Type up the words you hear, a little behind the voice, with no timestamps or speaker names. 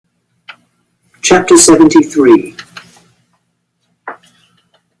Chapter 73.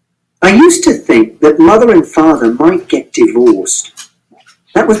 I used to think that mother and father might get divorced.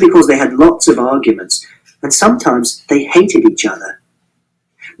 That was because they had lots of arguments, and sometimes they hated each other.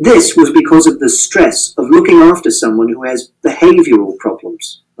 This was because of the stress of looking after someone who has behavioral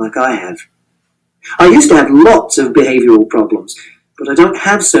problems, like I have. I used to have lots of behavioral problems, but I don't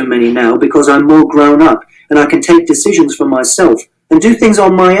have so many now because I'm more grown up and I can take decisions for myself and do things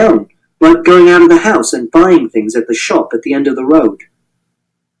on my own, like going out of the house and buying things at the shop at the end of the road.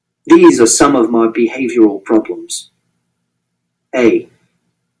 These are some of my behavioral problems. A.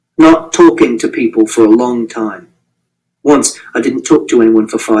 Not talking to people for a long time. Once I didn't talk to anyone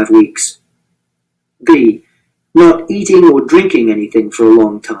for 5 weeks. B. Not eating or drinking anything for a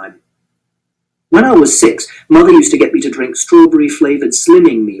long time. When I was 6, Mother used to get me to drink strawberry-flavoured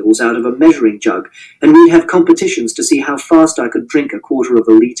slimming meals out of a measuring jug, and we'd have competitions to see how fast I could drink 1/4 of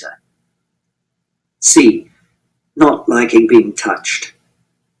a litre. C. Not liking being touched.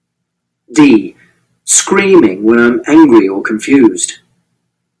 D. Screaming when I'm angry or confused.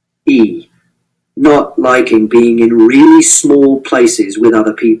 E. Not liking being in really small places with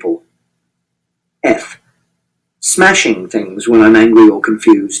other people. F. Smashing things when I'm angry or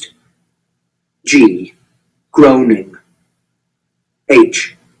confused. G. Groaning.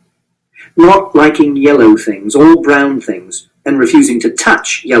 H. Not liking yellow things or brown things and refusing to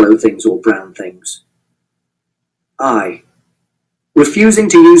touch yellow things or brown things. I. Refusing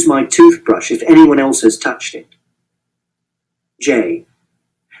to use my toothbrush if anyone else has touched it. J.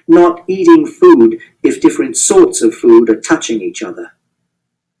 Not eating food if different sorts of food are touching each other.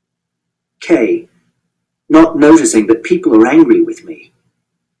 K. Not noticing that people are angry with me.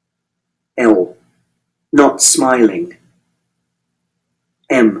 L. Not smiling.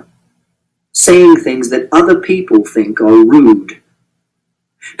 M. Saying things that other people think are rude.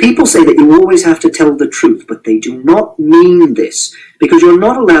 People say that you always have to tell the truth, but they do not mean this, because you're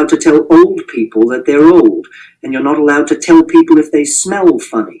not allowed to tell old people that they're old, and you're not allowed to tell people if they smell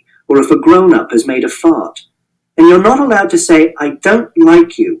funny, or if a grown-up has made a fart. And you're not allowed to say, I don't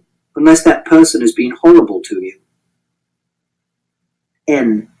like you, unless that person has been horrible to you.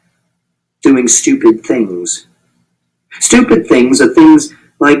 N. Doing stupid things. Stupid things are things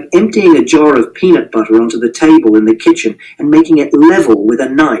like emptying a jar of peanut butter onto the table in the kitchen and making it level with a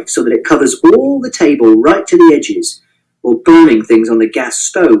knife so that it covers all the table right to the edges, or burning things on the gas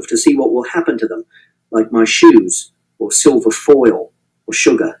stove to see what will happen to them, like my shoes, or silver foil, or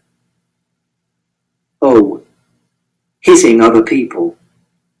sugar. O. Hitting other people.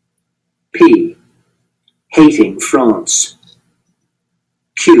 P. Hating France.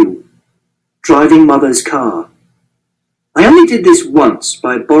 Q. Driving mother's car. I only did this once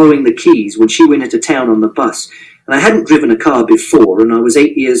by borrowing the keys when she went into town on the bus, and I hadn't driven a car before, and I was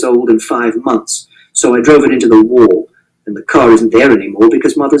 8 years old and 5 months, so I drove it into the wall, and the car isn't there anymore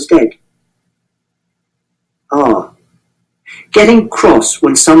because mother's dead. R. Getting cross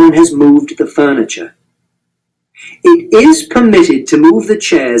when someone has moved the furniture. It is permitted to move the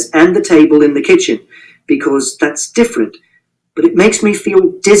chairs and the table in the kitchen, because that's different, but it makes me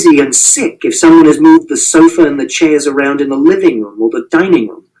feel dizzy and sick if someone has moved the sofa and the chairs around in the living room or the dining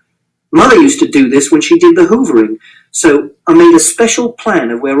room. Mother used to do this when she did the hoovering, so I made a special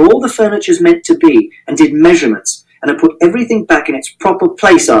plan of where all the furniture's meant to be and did measurements, and I put everything back in its proper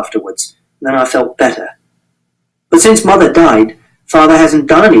place afterwards, and then I felt better. But since Mother died, Father hasn't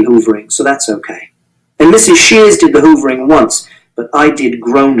done any hoovering, so that's okay. And Mrs. Shears did the hoovering once, but I did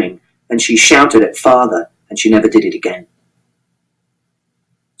groaning, and she shouted at Father, and she never did it again.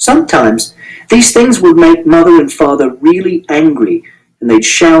 Sometimes these things would make Mother and Father really angry, and they'd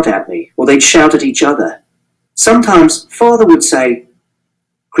shout at me, or they'd shout at each other. Sometimes Father would say,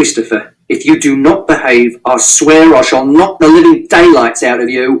 Christopher, if you do not behave, I swear I shall knock the living daylights out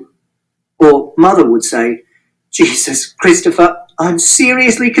of you. Or Mother would say, Jesus, Christopher, I'm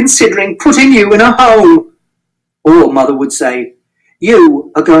seriously considering putting you in a home. Or Mother would say,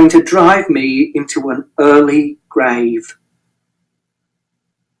 you are going to drive me into an early grave.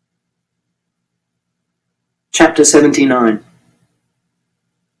 Chapter 79.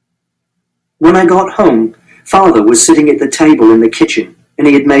 When I got home, Father was sitting at the table in the kitchen, and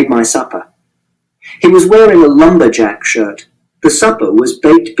he had made my supper. He was wearing a lumberjack shirt. The supper was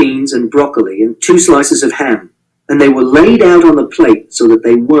baked beans and broccoli and 2 slices of ham, and they were laid out on the plate so that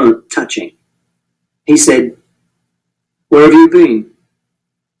they weren't touching. He said, Where have you been?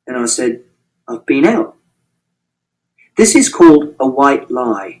 And I said, I've been out. This is called a white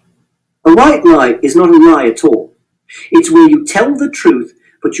lie. A white lie is not a lie at all. It's where you tell the truth,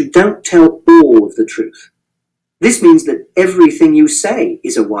 but you don't tell all of the truth. This means that everything you say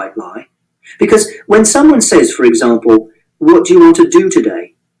is a white lie, Because when someone says, for example, "What do you want to do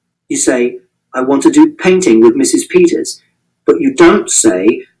today?" you say, "I want to do painting with Mrs. Peters." But you don't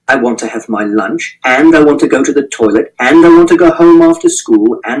say, "I want to have my lunch, and I want to go to the toilet, and I want to go home after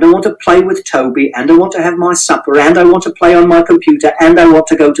school, and I want to play with Toby, and I want to have my supper, and I want to play on my computer, and I want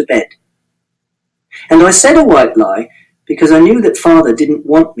to go to bed." And I said a white lie because I knew that Father didn't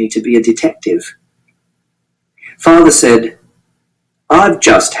want me to be a detective. Father said, "I've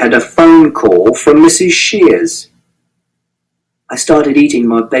just had a phone call from Mrs. Shears." I started eating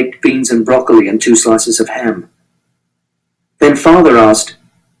my baked beans and broccoli and 2 slices of ham. Then Father asked,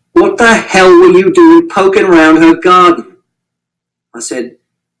 "What the hell were you doing poking around her garden?" I said,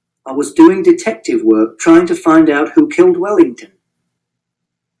 "I was doing detective work trying to find out who killed Wellington."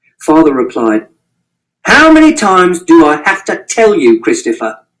 Father replied, "How many times do I have to tell you,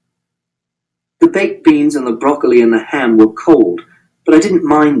 Christopher?" The baked beans and the broccoli and the ham were cold, but I didn't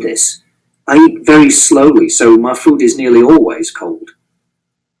mind this. I eat very slowly, so my food is nearly always cold.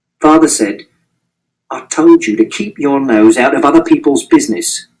 Father said, "I told you to keep your nose out of other people's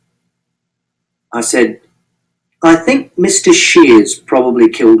business." I said, "I think Mr. Shears probably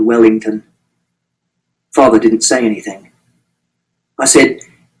killed Wellington." Father didn't say anything. I said,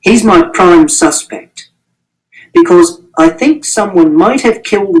 "He's my prime suspect, because I think someone might have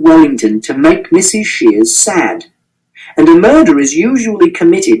killed Wellington to make Mrs. Shears sad, and a murder is usually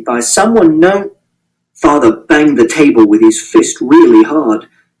committed by someone known—" Father banged the table with his fist really hard,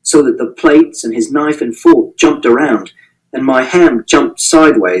 so that the plates and his knife and fork jumped around, and my ham jumped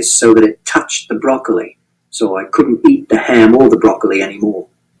sideways so that it touched the broccoli, so I couldn't eat the ham or the broccoli anymore.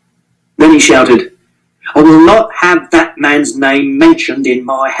 Then he shouted, "I will not have that man's name mentioned in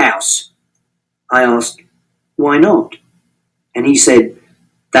my house." I asked, "Why not?" And he said,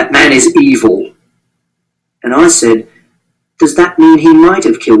 "That man is evil." And I said, "Does that mean he might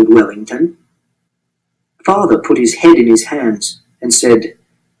have killed Wellington?" Father put his head in his hands and said,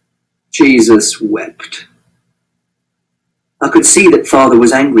 "Jesus wept." I could see that Father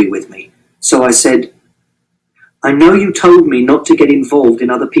was angry with me, so I said, "I know you told me not to get involved in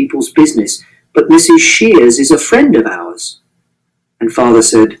other people's business, but Mrs. Shears is a friend of ours." And Father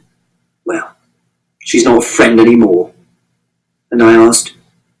said, "Well, she's not a friend anymore." And I asked,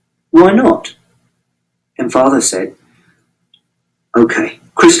 "Why not?" And Father said, "Okay,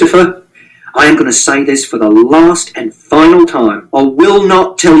 Christopher, I am going to say this for the last and final time. I will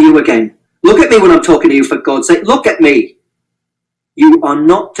not tell you again. Look at me when I'm talking to you, for God's sake. Look at me. You are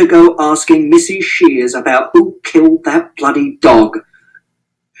not to go asking Mrs. Shears about who killed that bloody dog.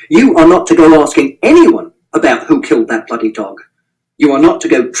 You are not to go asking anyone about who killed that bloody dog. You are not to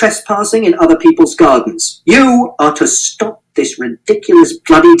go trespassing in other people's gardens. You are to stop this ridiculous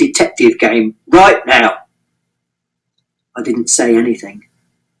bloody detective game right now." I didn't say anything.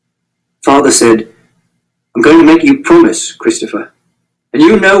 Father said, "I'm going to make you promise, Christopher, and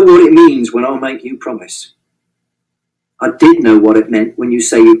you know what it means when I make you promise." I did know what it meant when you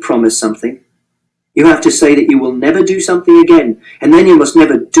say you promise something. You have to say that you will never do something again, and then you must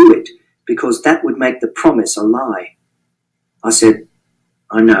never do it, because that would make the promise a lie. I said,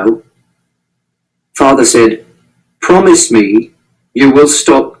 "I know." Father said, "Promise me you will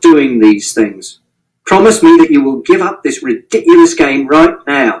stop doing these things. Promise me that you will give up this ridiculous game right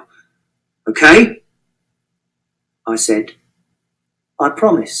now. Okay?" I said, "I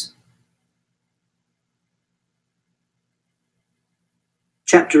promise."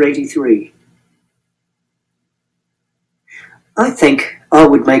 Chapter 83. I think I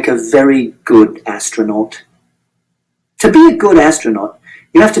would make a very good astronaut. To be a good astronaut,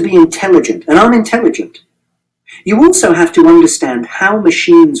 you have to be intelligent, and I'm intelligent. You also have to understand how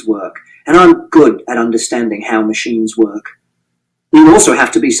machines work, and I'm good at understanding how machines work. You also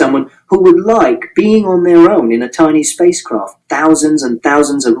have to be someone who would like being on their own in a tiny spacecraft, thousands and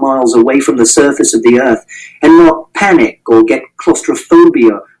thousands of miles away from the surface of the Earth, and not panic or get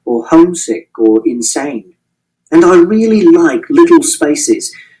claustrophobia or homesick or insane. And I really like little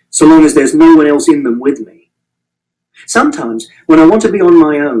spaces, so long as there's no one else in them with me. Sometimes, when I want to be on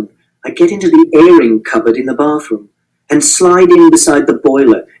my own, I get into the airing cupboard in the bathroom and slide in beside the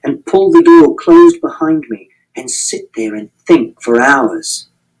boiler and pull the door closed behind me and sit there and think for hours,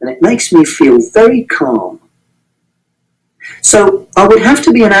 and it makes me feel very calm. So I would have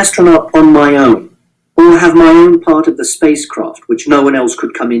to be an astronaut on my own, or have my own part of the spacecraft which no one else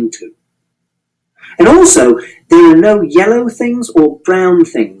could come into. And also, there are no yellow things or brown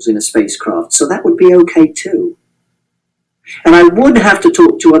things in a spacecraft, so that would be okay too. And I would have to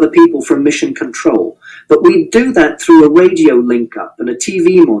talk to other people from Mission Control, but we'd do that through a radio link-up and a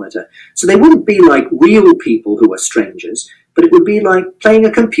TV monitor, so they wouldn't be like real people who are strangers, but it would be like playing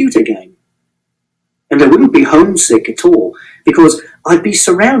a computer game. And I wouldn't be homesick at all, because I'd be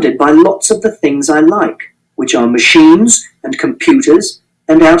surrounded by lots of the things I like, which are machines and computers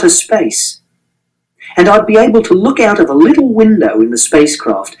and outer space. And I'd be able to look out of a little window in the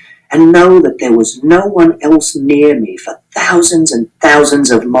spacecraft and know that there was no one else near me for thousands and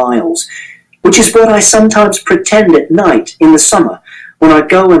thousands of miles, which is what I sometimes pretend at night in the summer when I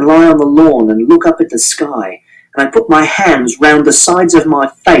go and lie on the lawn and look up at the sky, and I put my hands round the sides of my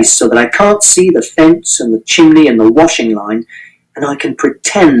face so that I can't see the fence and the chimney and the washing line, and I can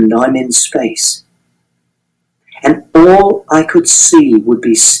pretend I'm in space. And all I could see would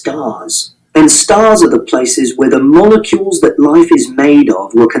be stars. And stars are the places where the molecules that life is made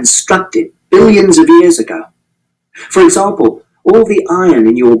of were constructed billions of years ago. For example, all the iron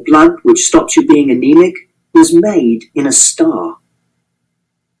in your blood which stops you being anemic was made in a star.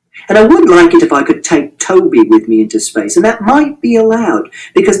 And I would like it if I could take Toby with me into space, and that might be allowed,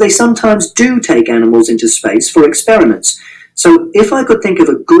 because they sometimes do take animals into space for experiments. So if I could think of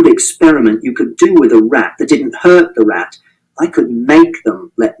a good experiment you could do with a rat that didn't hurt the rat, I could make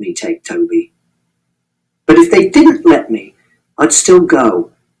them let me take Toby. But if they didn't let me, I'd still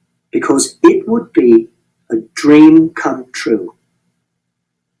go, because it would be a dream come true.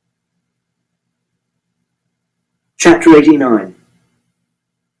 Chapter 89.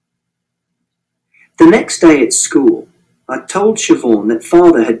 The next day at school, I told Siobhan that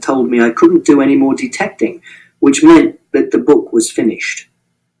Father had told me I couldn't do any more detecting, which meant that the book was finished.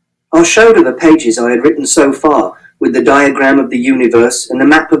 I showed her the pages I had written so far, with the diagram of the universe and the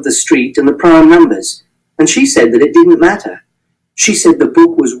map of the street and the prime numbers, and she said that it didn't matter. She said the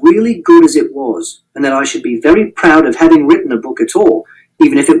book was really good as it was, and that I should be very proud of having written a book at all,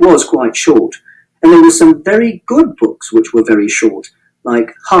 even if it was quite short. And there were some very good books which were very short,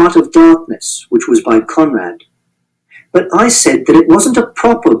 like Heart of Darkness, which was by Conrad. But I said that it wasn't a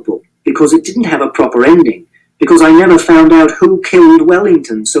proper book, because it didn't have a proper ending, because I never found out who killed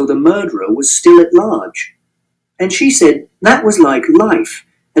Wellington, so the murderer was still at large. And she said that was like life,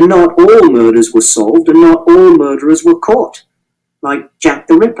 and not all murders were solved, and not all murderers were caught, like Jack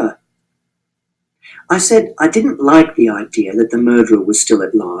the Ripper. I said I didn't like the idea that the murderer was still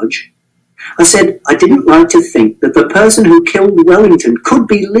at large. I said I didn't like to think that the person who killed Wellington could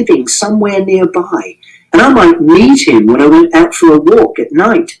be living somewhere nearby, and I might meet him when I went out for a walk at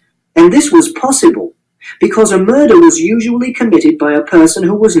night, and this was possible, because a murder was usually committed by a person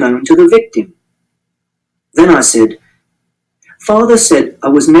who was known to the victim. Then I said, Father said I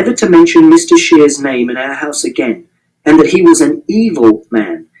was never to mention Mr. Shear's name in our house again, and that he was an evil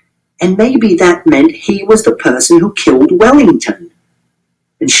man, and maybe that meant he was the person who killed Wellington.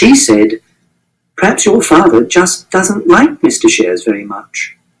 And she said, perhaps your father just doesn't like Mr. Shears very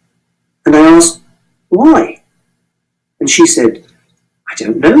much. And I asked, why? And she said, I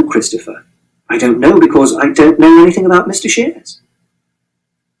don't know, Christopher. I don't know because I don't know anything about Mr. Shears.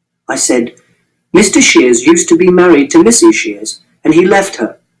 I said, Mr. Shears used to be married to Mrs. Shears, and he left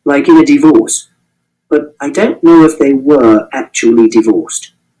her, like in a divorce. But I don't know if they were actually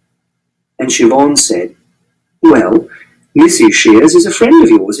divorced. And Siobhan said, well, Mrs. Shears is a friend of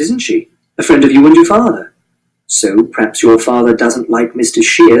yours, isn't she? A friend of you and your father. So perhaps your father doesn't like Mr.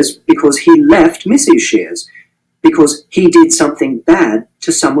 Shears because he left Mrs. Shears, because he did something bad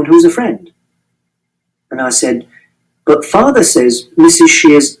to someone who's a friend. And I said, but Father says Mrs.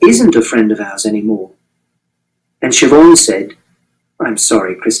 Shears isn't a friend of ours anymore. And Siobhan said, I'm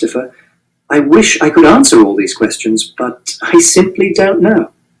sorry, Christopher. I wish I could answer all these questions, but I simply don't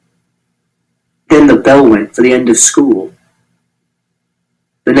know. Then the bell went for the end of school.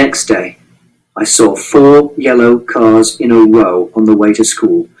 The next day, I saw 4 yellow cars in a row on the way to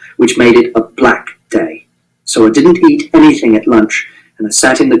school, which made it a black day. So I didn't eat anything at lunch, and I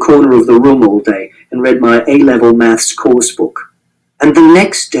sat in the corner of the room all day and read my A-level maths course book. And the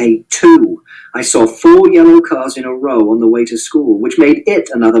next day, too, I saw 4 yellow cars in a row on the way to school, which made it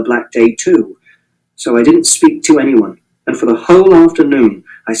another black day, too. So I didn't speak to anyone, and for the whole afternoon,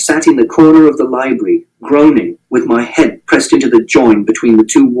 I sat in the corner of the library, groaning, with my head pressed into the join between the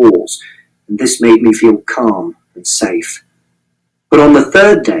 2 walls, and this made me feel calm and safe. But on the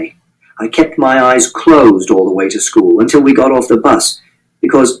 3rd day, I kept my eyes closed all the way to school until we got off the bus,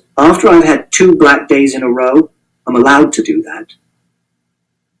 because after I've had 2 black days in a row, I'm allowed to do that.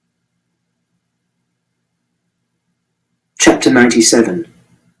 Chapter 97.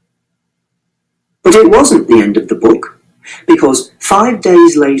 But it wasn't the end of the book, because 5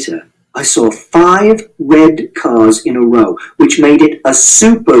 days later, I saw 5 red cars in a row, which made it a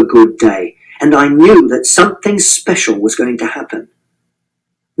super good day, and I knew that something special was going to happen.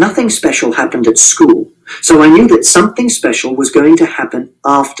 Nothing special happened at school, so I knew that something special was going to happen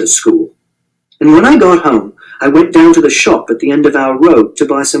after school. And when I got home, I went down to the shop at the end of our road to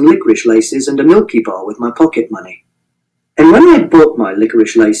buy some licorice laces and a Milky Bar with my pocket money. And when I bought my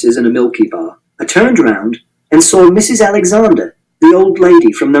licorice laces and a Milky Bar, I turned round and saw Mrs. Alexander, the old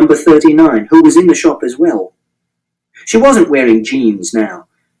lady from number 39, who was in the shop as well. She wasn't wearing jeans now.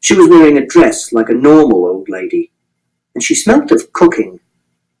 She was wearing a dress like a normal old lady, and she smelt of cooking.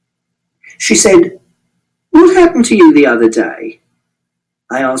 She said, "What happened to you the other day?"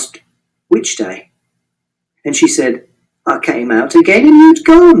 I asked, "Which day?" And she said, "I came out again and you'd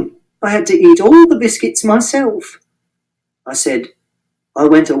gone. I had to eat all the biscuits myself." I said, "I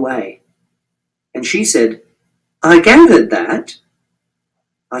went away." And she said, "I gathered that."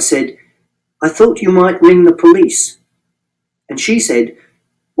 I said, "I thought you might ring the police." And she said,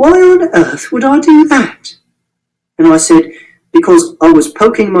 "Why on earth would I do that?" And I said, "Because I was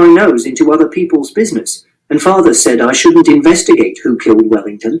poking my nose into other people's business, and Father said I shouldn't investigate who killed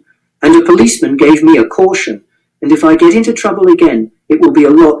Wellington, and a policeman gave me a caution, and if I get into trouble again, it will be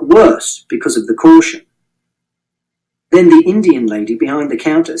a lot worse because of the caution." Then the Indian lady behind the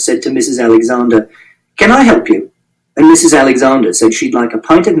counter said to Mrs. Alexander, "Can I help you?" And Mrs. Alexander said she'd like a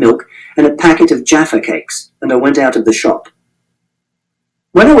pint of milk and a packet of Jaffa cakes, and I went out of the shop.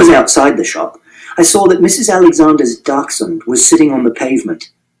 When I was outside the shop, I saw that Mrs. Alexander's dachshund was sitting on the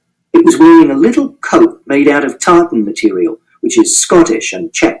pavement. It was wearing a little coat made out of tartan material, which is Scottish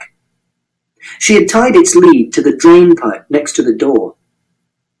and Czech. She had tied its lead to the drain pipe next to the door.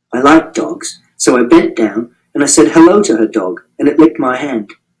 I like dogs, so I bent down and I said hello to her dog, and it licked my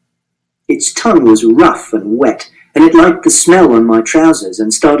hand. Its tongue was rough and wet, and it liked the smell on my trousers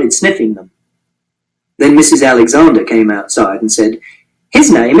and started sniffing them. Then Mrs. Alexander came outside and said,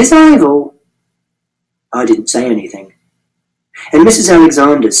 "His name is Ivor." I didn't say anything. And Mrs.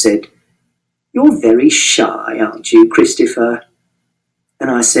 Alexander said, "You're very shy, aren't you, Christopher?"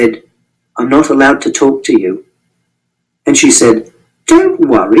 And I said, "I'm not allowed to talk to you." And she said, "Don't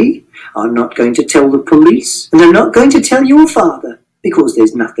worry. I'm not going to tell the police, and I'm not going to tell your father, because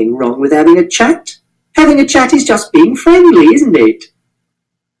there's nothing wrong with having a chat. Having a chat is just being friendly, isn't it?"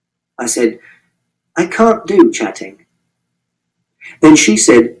 I said, "I can't do chatting." Then she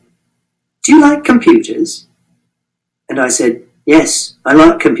said, "Do you like computers?" And I said, "Yes, I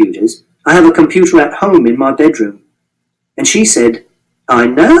like computers. I have a computer at home in my bedroom." And she said, "I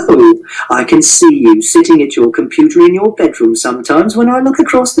know. I can see you sitting at your computer in your bedroom sometimes when I look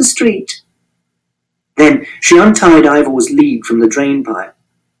across the street." Then she untied Ivor's lead from the drain pipe.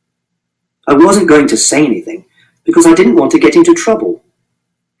 I wasn't going to say anything because I didn't want to get into trouble.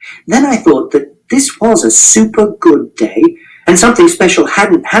 Then I thought that this was a super good day and something special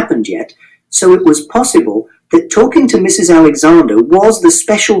hadn't happened yet, so it was possible that talking to Mrs. Alexander was the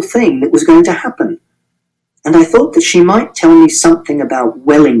special thing that was going to happen. And I thought that she might tell me something about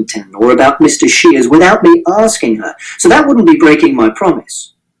Wellington or about Mr. Shears without me asking her, so that wouldn't be breaking my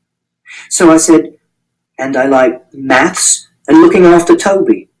promise. So I said, "And I like maths and looking after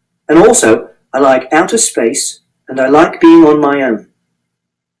Toby, and also I like outer space and I like being on my own."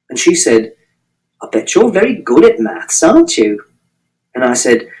 And she said, "I bet you're very good at maths, aren't you?" And I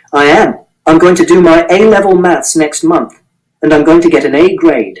said, "I am. I'm going to do my A-level maths next month, and I'm going to get an A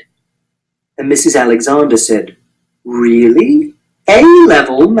grade." And Mrs. Alexander said, "Really?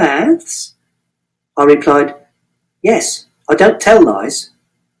 A-level maths?" I replied, "Yes, I don't tell lies."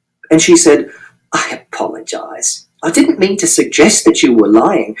 And she said, "I apologize. I didn't mean to suggest that you were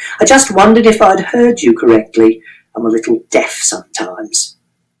lying. I just wondered if I'd heard you correctly. I'm a little deaf sometimes."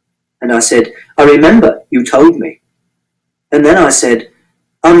 And I said, "I remember you told me." And then I said,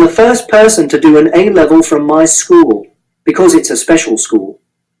 "I'm the first person to do an A-level from my school, because it's a special school."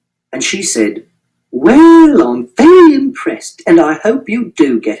 And she said, "Well, I'm very impressed, and I hope you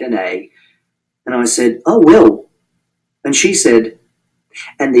do get an A." And I said, "I will." And she said,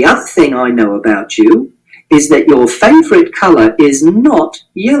 "And the other thing I know about you is that your favourite colour is not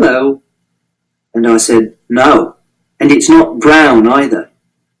yellow." And I said, "No, and it's not brown either.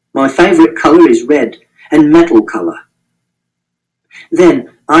 My favourite colour is red and metal colour." Then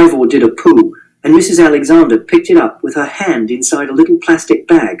Ivor did a poo, and Mrs. Alexander picked it up with her hand inside a little plastic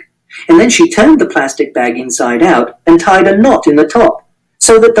bag. And then she turned the plastic bag inside out and tied a knot in the top,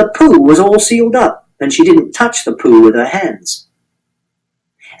 so that the poo was all sealed up, and she didn't touch the poo with her hands.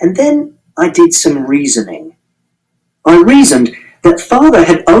 And then I did some reasoning. I reasoned that Father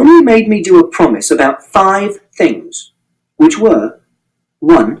had only made me do a promise about 5 things, which were: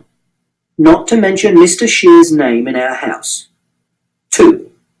 1. Not to mention Mr. Shears' name in our house.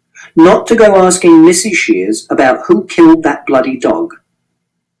 2. Not to go asking Mrs. Shears about who killed that bloody dog.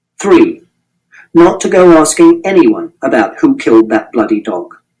 3. Not to go asking anyone about who killed that bloody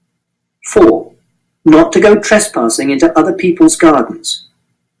dog. 4. not to go trespassing into other people's gardens.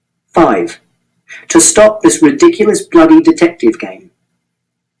 5. To stop this ridiculous bloody detective game.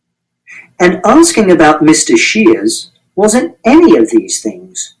 And asking about Mr. Shears wasn't any of these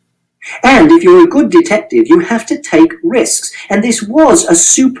things. And if you're a good detective, you have to take risks. And this was a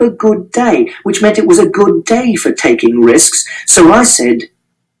super good day, which meant it was a good day for taking risks. So I said,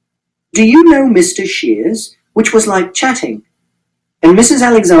 "Do you know Mr. Shears?" Which was like chatting. And Mrs.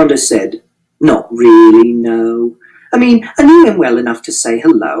 Alexander said, "Not really, no. I mean, I knew him well enough to say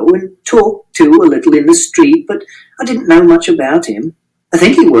hello and talk to a little in the street, but I didn't know much about him. I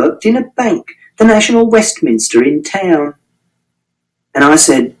think he worked in a bank, the National Westminster in town." And I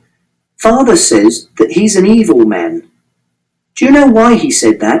said, "Father says that he's an evil man. Do you know why he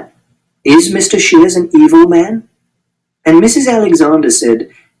said that? Is Mr. Shears an evil man?" And Mrs. Alexander said,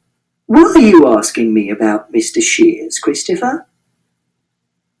 "Why are you asking me about Mr. Shears, Christopher?"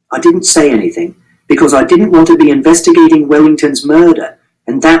 I didn't say anything, because I didn't want to be investigating Wellington's murder,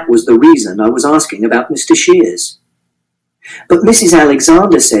 and that was the reason I was asking about Mr. Shears. But Mrs.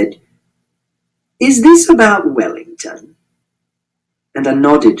 Alexander said, "Is this about Wellington?" And I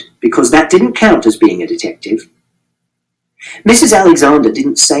nodded, because that didn't count as being a detective. Mrs. Alexander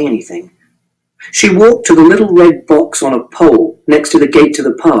didn't say anything. She walked to the little red box on a pole next to the gate to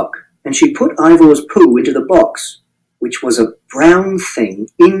the park, and she put Ivor's poo into the box, which was a brown thing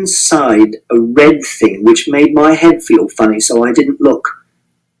inside a red thing, which made my head feel funny, so I didn't look.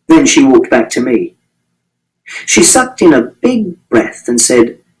 Then she walked back to me. She sucked in a big breath and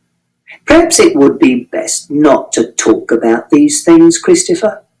said, "Perhaps it would be best not to talk about these things,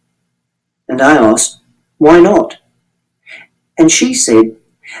 Christopher." And I asked, "Why not?" And she said,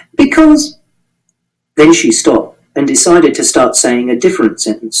 "Because..." Then she stopped and decided to start saying a different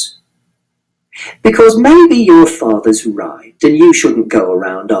sentence. "Because maybe your father's right, and you shouldn't go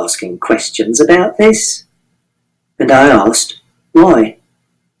around asking questions about this." And I asked, "Why?"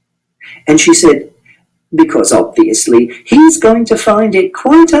 And she said, "Because obviously he's going to find it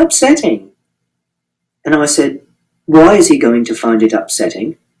quite upsetting." And I said, "Why is he going to find it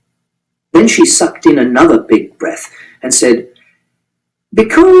upsetting?" Then she sucked in another big breath and said,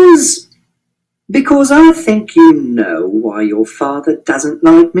 Because I think you know why your father doesn't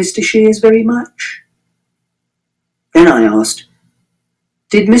like Mr. Shears very much." Then I asked,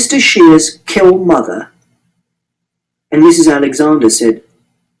 "Did Mr. Shears kill Mother?" And Mrs. Alexander said,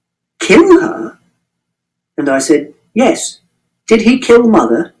 "Kill her?" And I said, "Yes. Did he kill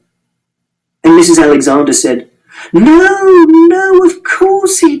Mother?" And Mrs. Alexander said, No, of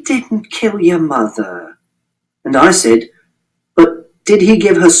course he didn't kill your mother." And I said, "But did he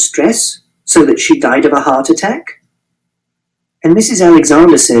give her stress so that she died of a heart attack?" And Mrs.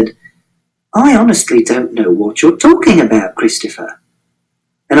 Alexander said, "I honestly don't know what you're talking about, Christopher."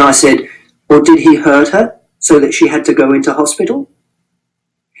 And I said, "Or did he hurt her so that she had to go into hospital?"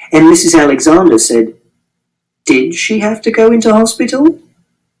 And Mrs. Alexander said, "Did she have to go into hospital?"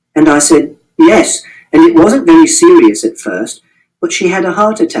 And I said, "Yes, and it wasn't very serious at first, but she had a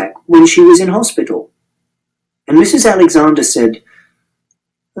heart attack when she was in hospital." And Mrs. Alexander said,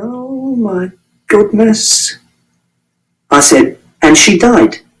 "Oh my goodness." I said, "And she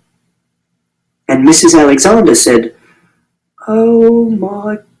died?" And Mrs. Alexander said, "Oh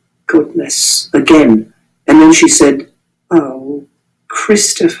my goodness," again. And then she said, "Oh,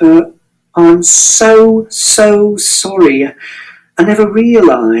 Christopher, I'm so sorry. I never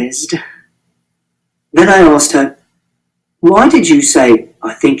realized." Then I asked her, "Why did you say,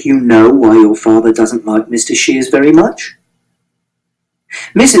 'I think you know why your father doesn't like Mr. Shears very much'?"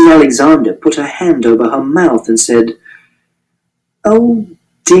 Mrs. Alexander put her hand over her mouth and said, "Oh,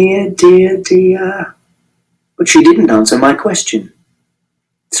 dear. But she didn't answer my question.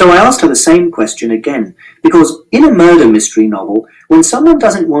 So I asked her the same question again, because in a murder mystery novel, when someone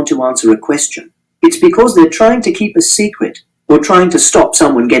doesn't want to answer a question, it's because they're trying to keep a secret or trying to stop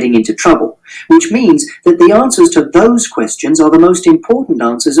someone getting into trouble, which means that the answers to those questions are the most important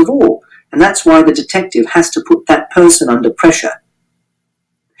answers of all, and that's why the detective has to put that person under pressure.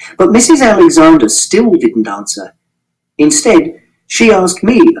 But Mrs. Alexander still didn't answer. Instead, she asked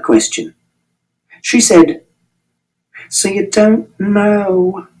me a question. She said, "So you don't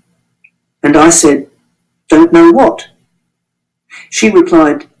know?" And I said, "Don't know what?" She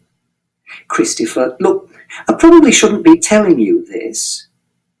replied, "Christopher, look, I probably shouldn't be telling you this."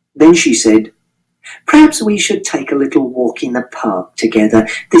 Then she said, "Perhaps we should take a little walk in the park together.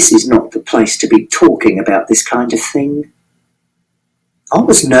 This is not the place to be talking about this kind of thing." I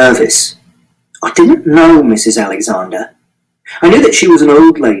was nervous. I didn't know Mrs. Alexander. I knew that she was an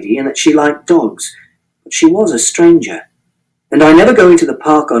old lady and that she liked dogs, but she was a stranger. and I never go into the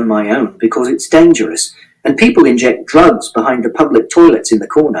park on my own because it's dangerous, and people inject drugs behind the public toilets in the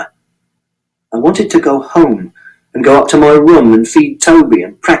corner. I wanted to go home and go up to my room and feed Toby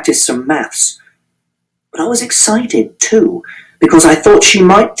and practice some maths. But I was excited too, because I thought she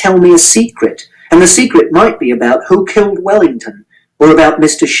might tell me a secret, and the secret might be about who killed Wellington, or about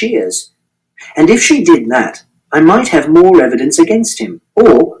Mr. Shears. And if she did that, I might have more evidence against him,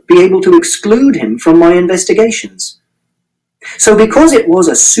 or be able to exclude him from my investigations. So because it was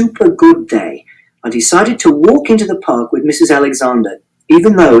a super good day, I decided to walk into the park with Mrs. Alexander,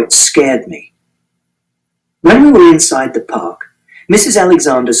 even though it scared me. When we were inside the park, Mrs.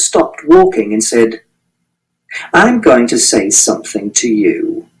 Alexander stopped walking and said, "I'm going to say something to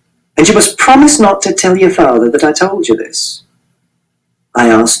you, and you must promise not to tell your father that I told you this." I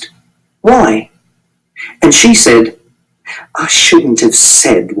asked, "Why?" And she said, "I shouldn't have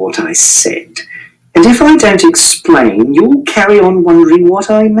said what I said, and if I don't explain, you'll carry on wondering what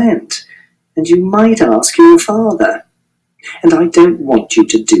I meant, and you might ask your father. And I don't want you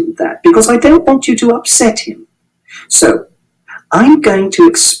to do that, because I don't want you to upset him. So, I'm going to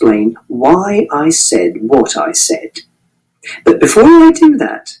explain why I said what I said. But before I do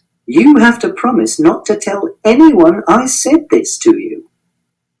that, you have to promise not to tell anyone I said this to you."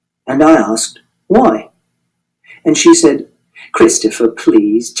 And I asked, "Why?" And she said, "Christopher,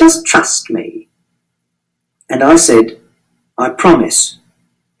 please, just trust me." And I said, "I promise.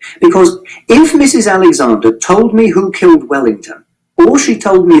 Because if Mrs. Alexander told me who killed Wellington, or she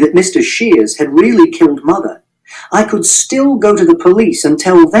told me that Mr. Shears had really killed Mother, I could still go to the police and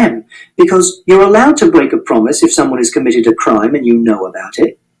tell them, because you're allowed to break a promise if someone has committed a crime and you know about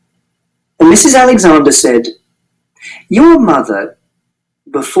it." And Mrs. Alexander said, "Your mother,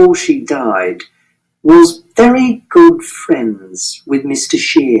 before she died, was very good friends with Mr.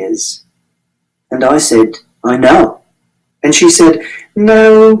 Shears." And I said, "I know." And she said,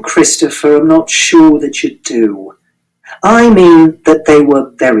 "No, Christopher, I'm not sure that you do. I mean that they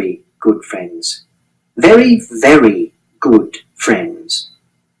were very good friends. Very, very good friends."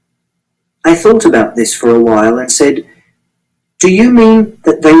 I thought about this for a while and said, "Do you mean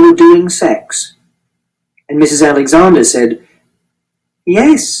that they were doing sex?" And Mrs. Alexander said,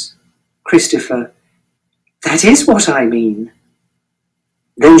 "Yes, Christopher, that is what I mean."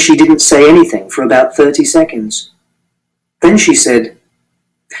 Then she didn't say anything for about 30 seconds. Then she said,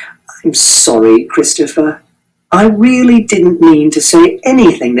 "I'm sorry, Christopher. I really didn't mean to say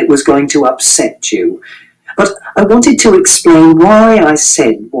anything that was going to upset you, but I wanted to explain why I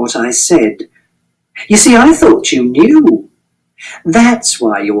said what I said. You see, I thought you knew. That's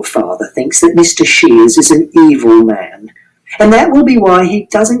why your father thinks that Mr. Shears is an evil man, and that will be why he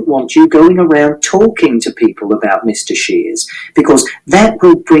doesn't want you going around talking to people about Mr. Shears, because that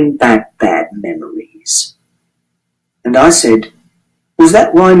will bring back bad memories." And I said, "Was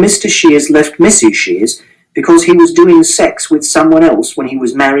that why Mr. Shears left Mrs. Shears? Because he was doing sex with someone else when he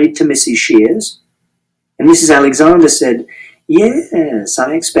was married to Mrs. Shears?" And Mrs. Alexander said, "Yes,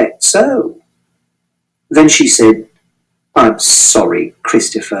 I expect so." Then she said, "I'm sorry,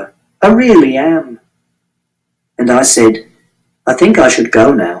 Christopher. I really am." And I said, "I think I should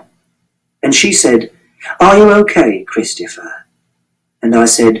go now." And she said, "Are you okay, Christopher?" And I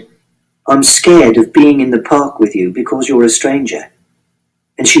said, "I'm scared of being in the park with you because you're a stranger."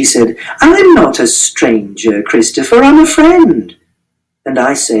 And she said, "I'm not a stranger, Christopher, I'm a friend." And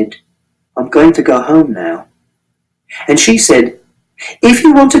I said, "I'm going to go home now." And she said, "If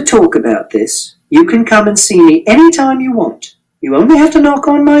you want to talk about this, you can come and see me any time you want. You only have to knock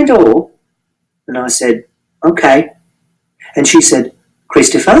on my door." And I said, "Okay." And she said,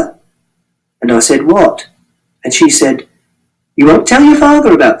 "Christopher?" And I said, "What?" And she said, "You won't tell your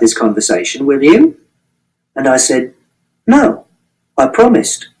father about this conversation, will you?" And I said, "No, I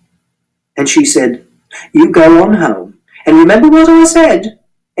promised." And she said, "You go on home, and remember what I said,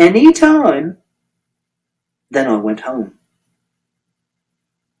 any time." Then I went home.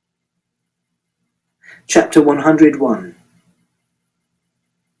 Chapter 101.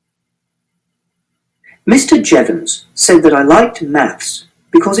 Mr. Jevons said that I liked maths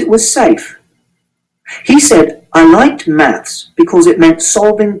because it was safe. He said I liked maths because it meant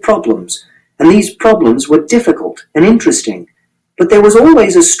solving problems, and these problems were difficult and interesting, but there was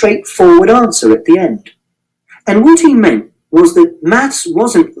always a straightforward answer at the end. And what he meant was that maths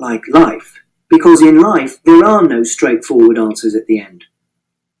wasn't like life, because in life there are no straightforward answers at the end.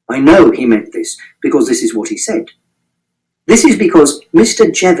 I know he meant this, because this is what he said. This is because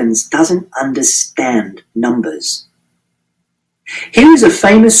Mr. Jevons doesn't understand numbers. Here is a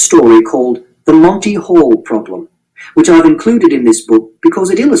famous story called The Monty Hall Problem, which I've included in this book because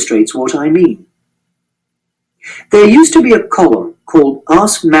it illustrates what I mean. There used to be a column called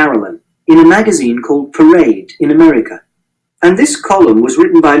Ask Marilyn in a magazine called Parade in America. And this column was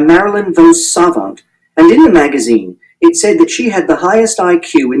written by Marilyn Vos Savant, and in the magazine it said that she had the highest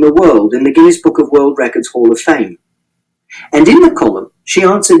IQ in the world in the Guinness Book of World Records Hall of Fame. And in the column she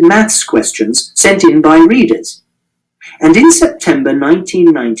answered maths questions sent in by readers. And in September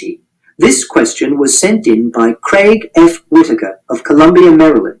 1990, this question was sent in by Craig F. Whitaker of Columbia,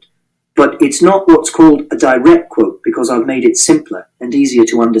 Maryland. But it's not what's called a direct quote because I've made it simpler and easier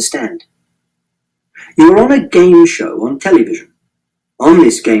to understand. You're on a game show on television. On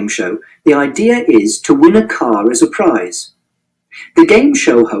this game show, the idea is to win a car as a prize. The game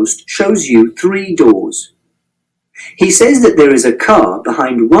show host shows you 3 doors. He says that there is a car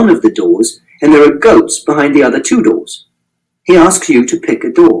behind one of the doors and there are goats behind the other 2 doors. He asks you to pick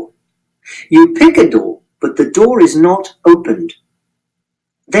a door. You pick a door, but the door is not opened.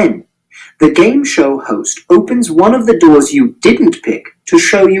 Then, the game show host opens one of the doors you didn't pick to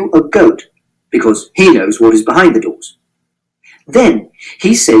show you a goat, because he knows what is behind the doors. Then,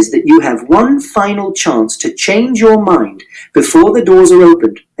 he says that you have one final chance to change your mind before the doors are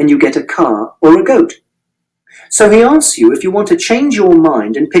opened and you get a car or a goat. So he asks you if you want to change your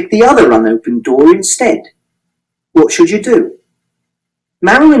mind and pick the other unopened door instead. What should you do?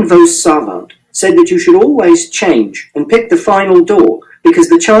 Marilyn Vos Savant said that you should always change and pick the final door because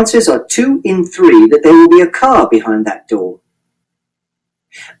the chances are 2 in 3 that there will be a car behind that door.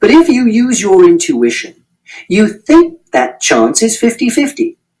 But if you use your intuition, you think that chance is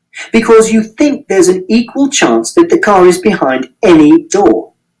 50-50 because you think there's an equal chance that the car is behind any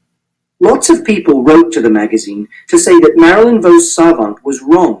door. Lots of people wrote to the magazine to say that Marilyn Vos Savant was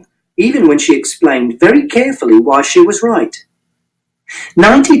wrong, even when she explained very carefully why she was right.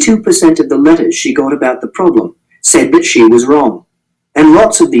 92% of the letters she got about the problem said that she was wrong, and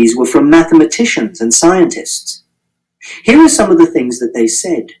lots of these were from mathematicians and scientists. Here are some of the things that they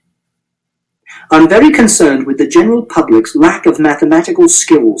said. I'm very concerned with the general public's lack of mathematical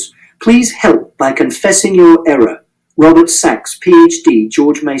skills. Please help by confessing your error. Robert Sachs, PhD,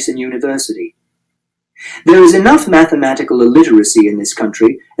 George Mason University. There is enough mathematical illiteracy in this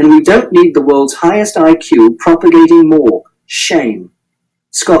country, and we don't need the world's highest IQ propagating more. Shame.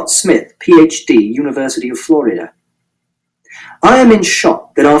 Scott Smith, PhD, University of Florida. I am in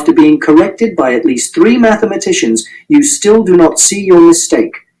shock that after being corrected by at least 3 mathematicians, you still do not see your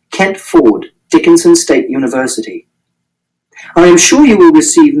mistake. Kent Ford, Dickinson State University. I am sure you will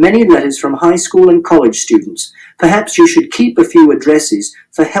receive many letters from high school and college students. Perhaps you should keep a few addresses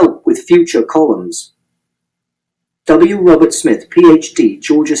for help with future columns. W. Robert Smith, PhD,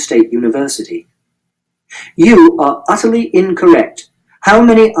 Georgia State University. You are utterly incorrect. How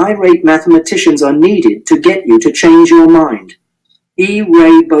many irate mathematicians are needed to get you to change your mind? E.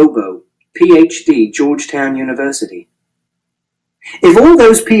 Ray Bobo, PhD, Georgetown University. If all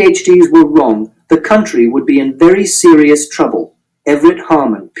those PhDs were wrong, the country would be in very serious trouble. Everett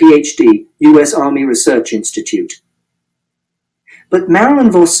Harmon, PhD, U.S. Army Research Institute. But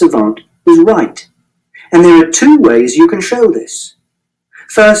Marilyn Vos Savant was right, and there are 2 ways you can show this.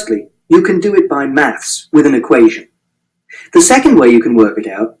 Firstly, you can do it by maths with an equation. The second way you can work it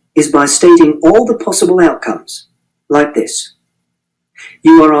out is by stating all the possible outcomes, like this.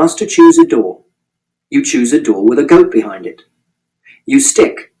 You are asked to choose a door. You choose a door with a goat behind it. You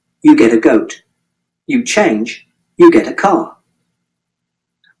stick, you get a goat. You change, you get a car.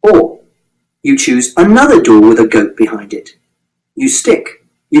 Or, you choose another door with a goat behind it. You stick,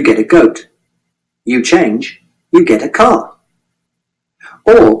 you get a goat. You change, you get a car.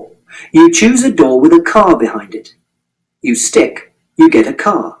 Or, you choose a door with a car behind it. You stick, you get a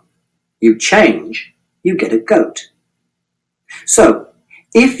car. You change, you get a goat. So,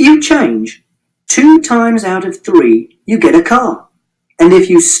 if you change, 2 times out of 3, you get a car. And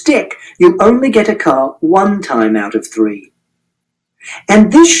if you stick, you only get a car 1 time out of 3.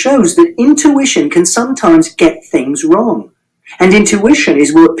 And this shows that intuition can sometimes get things wrong. And intuition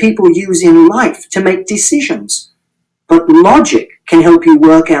is what people use in life to make decisions. But logic can help you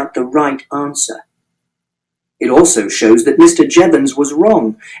work out the right answer. It also shows that Mr. Jevons was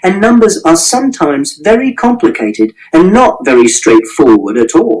wrong, and numbers are sometimes very complicated and not very straightforward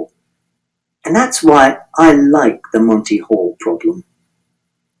at all. And that's why I like the Monty Hall problem.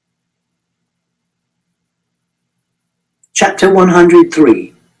 Chapter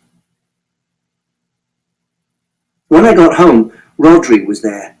 103. When I got home, Rodri was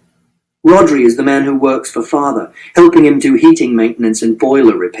there. Rodri is the man who works for Father, helping him do heating maintenance and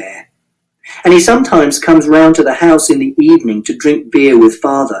boiler repair. And he sometimes comes round to the house in the evening to drink beer with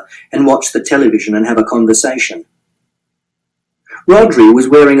Father and watch the television and have a conversation. Rhodri was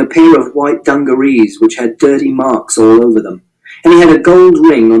wearing a pair of white dungarees which had dirty marks all over them, and he had a gold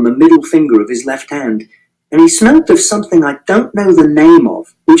ring on the middle finger of his left hand, and he smelt of something I don't know the name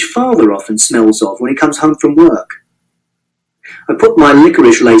of, which Father often smells of when he comes home from work. I put my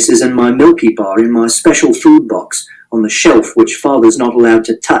licorice laces and my Milky Bar in my special food box on the shelf which Father's not allowed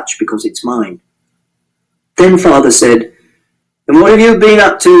to touch because it's mine. Then Father said, "And what have you been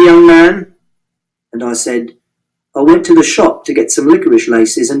up to, young man?" And I said, "I went to the shop to get some licorice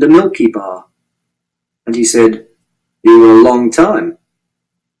laces and a Milky Bar." And he said, "You were a long time."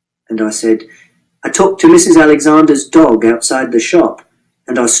 And I said, "I talked to Mrs. Alexander's dog outside the shop,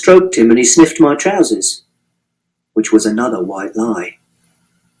 and I stroked him and he sniffed my trousers," which was another white lie.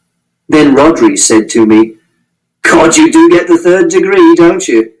 Then Rhodri said to me, "God, you do get the 3rd degree, don't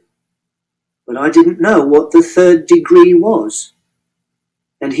you?" But I didn't know what the 3rd degree was.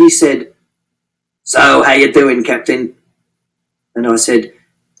 And he said, "So, how you doing, Captain?" And I said,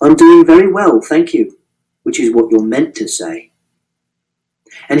 "I'm doing very well, thank you," which is what you're meant to say.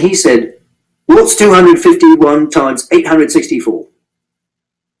 And he said, "What's 251 times 864?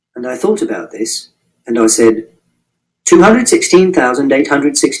 And I thought about this, and I said,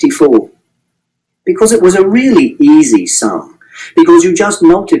 216,864. Because it was a really easy sum, because you just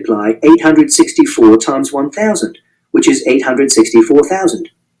multiply 864 times 1,000, which is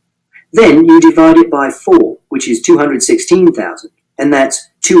 864,000. Then you divide it by 4, which is 216,000, and that's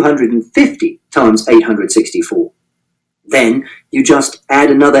 250 times 864. Then you just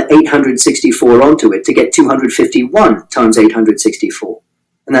add another 864 onto it to get 251 times 864,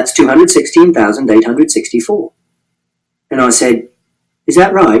 and that's 216,864. And I said, "Is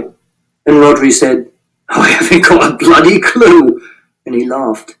that right?" And Rhodri said, "I haven't got a bloody clue," and he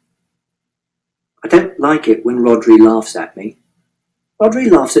laughed. I don't like it when Rhodri laughs at me. Rhodri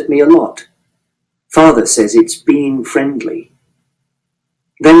laughs at me a lot. Father says it's being friendly.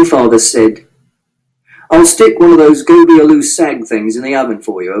 Then Father said, "I'll stick one of those gobi aloo sag things in the oven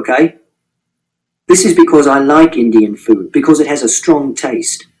for you, okay? This is because I like Indian food, because it has a strong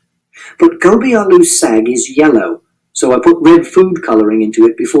taste. But gobi aloo sag is yellow, so I put red food colouring into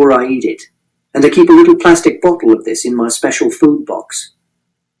it before I eat it, and I keep a little plastic bottle of this in my special food box."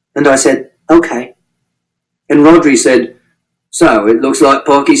 And I said, "Okay." And Rhodri said, "So, it looks like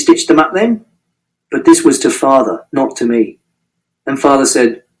Parky stitched them up then?" But this was to Father, not to me. And Father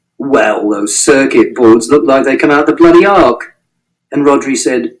said, "Well, those circuit boards look like they come out the bloody ark." And Rhodri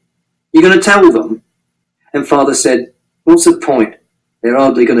said, "You going to tell them?" And Father said, "What's the point? They're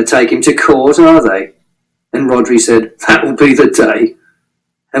hardly going to take him to court, are they?" And Rhodri said, "That will be the day."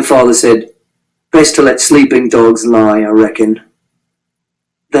 And Father said, "Best to let sleeping dogs lie, I reckon."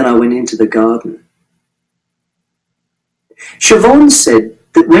 Then I went into the garden. Siobhan said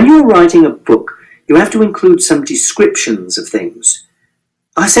that when you're writing a book, you have to include some descriptions of things.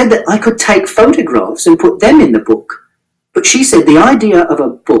 I said that I could take photographs and put them in the book, but she said the idea of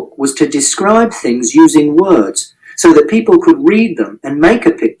a book was to describe things using words so that people could read them and make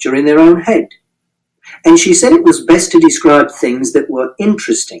a picture in their own head. And she said it was best to describe things that were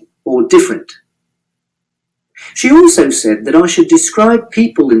interesting or different. She also said that I should describe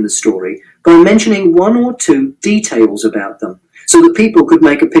people in the story by mentioning 1 or 2 details about them, so that people could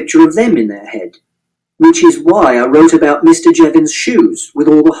make a picture of them in their head, which is why I wrote about Mr. Jevons' shoes with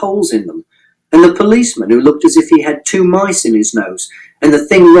all the holes in them, and the policeman who looked as if he had 2 mice in his nose, and the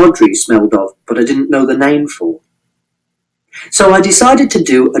thing Rhodri smelled of, but I didn't know the name for. So I decided to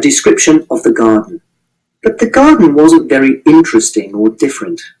do a description of the garden. But the garden wasn't very interesting or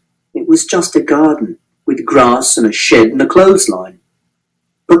different. It was just a garden, with grass and a shed and a clothesline.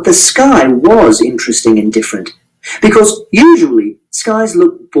 But the sky was interesting and different, because usually skies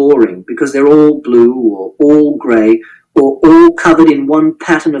look boring because they're all blue or all grey or all covered in one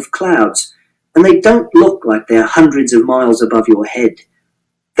pattern of clouds, and they don't look like they're hundreds of miles above your head.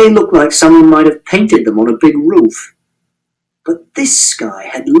 They look like someone might have painted them on a big roof. But this sky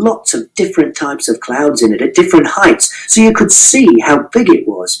had lots of different types of clouds in it at different heights, so you could see how big it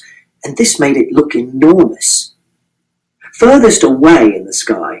was, and this made it look enormous. Furthest away in the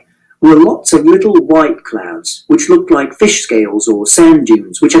sky were lots of little white clouds, which looked like fish scales or sand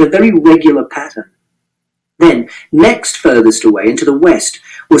dunes, which had a very regular pattern. Then, next furthest away into the west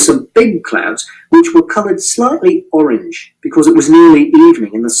were some big clouds, which were coloured slightly orange, because it was nearly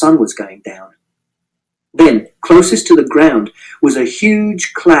evening and the sun was going down. Then, closest to the ground, was a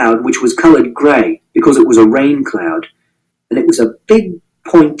huge cloud which was coloured grey, because it was a rain cloud, and it was a big,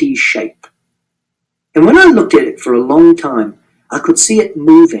 pointy shape. And when I looked at it for a long time, I could see it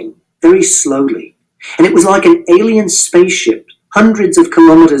moving, very slowly, and it was like an alien spaceship hundreds of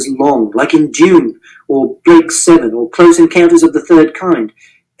kilometres long, like in Dune, or Blake 7, or Close Encounters of the Third Kind,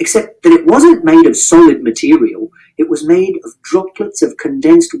 except that it wasn't made of solid material, it was made of droplets of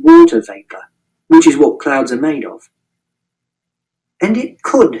condensed water vapour, which is what clouds are made of. And it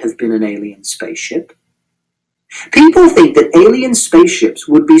could have been an alien spaceship. People think that alien spaceships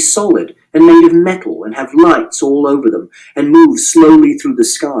would be solid and made of metal and have lights all over them and move slowly through the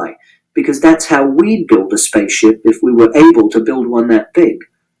sky, because that's how we'd build a spaceship if we were able to build one that big.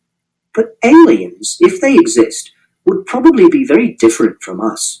 But aliens, if they exist, would probably be very different from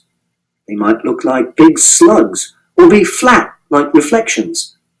us. They might look like big slugs, or be flat like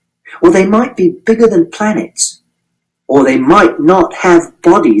reflections, or they might be bigger than planets, or they might not have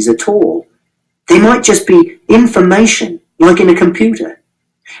bodies at all. They might just be information, like in a computer.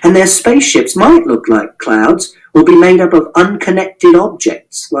 And their spaceships might look like clouds, or be made up of unconnected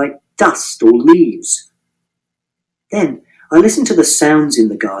objects, like dust or leaves. Then I listened to the sounds in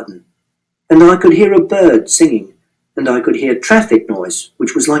the garden, and I could hear a bird singing, and I could hear traffic noise,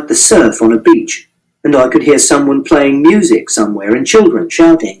 which was like the surf on a beach, and I could hear someone playing music somewhere and children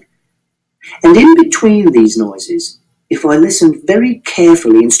shouting. And in between these noises, if I listened very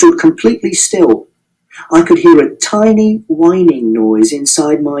carefully and stood completely still, I could hear a tiny whining noise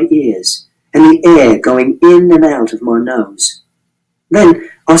inside my ears, and the air going in and out of my nose. Then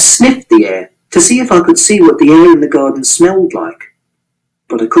I sniffed the air to see if I could see what the air in the garden smelled like.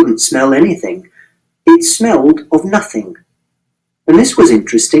 But I couldn't smell anything. It smelled of nothing. And this was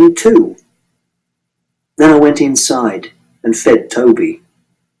interesting too. Then I went inside and fed Toby.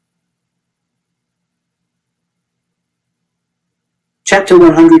 Chapter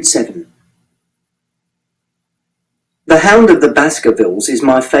 107. The Hound of the Baskervilles is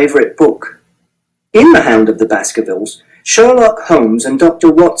my favourite book. In The Hound of the Baskervilles, Sherlock Holmes and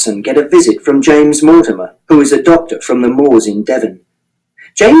Dr. Watson get a visit from James Mortimer, who is a doctor from the moors in Devon.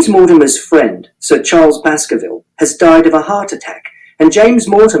 James Mortimer's friend, Sir Charles Baskerville, has died of a heart attack, and James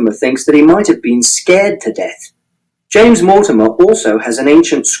Mortimer thinks that he might have been scared to death. James Mortimer also has an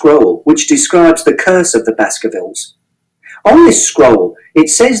ancient scroll which describes the curse of the Baskervilles. On this scroll, it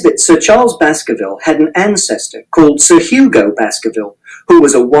says that Sir Charles Baskerville had an ancestor called Sir Hugo Baskerville, who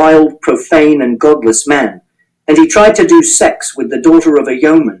was a wild, profane and godless man, and he tried to do sex with the daughter of a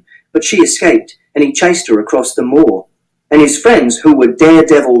yeoman, but she escaped, and he chased her across the moor, and his friends, who were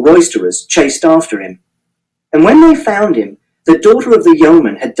daredevil roisterers, chased after him. And when they found him, the daughter of the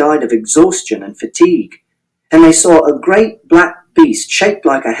yeoman had died of exhaustion and fatigue, and they saw a great black beast shaped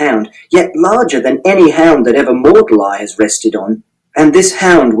like a hound, yet larger than any hound that ever mortal eye has rested on, and this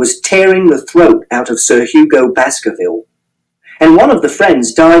hound was tearing the throat out of Sir Hugo Baskerville. And one of the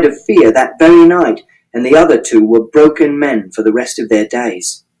friends died of fear that very night, and the other two were broken men for the rest of their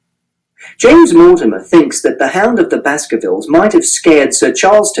days. James Mortimer thinks that the Hound of the Baskervilles might have scared Sir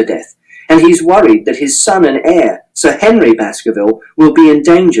Charles to death, and he's worried that his son and heir, Sir Henry Baskerville, will be in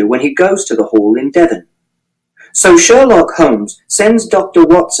danger when he goes to the Hall in Devon. So Sherlock Holmes sends Dr.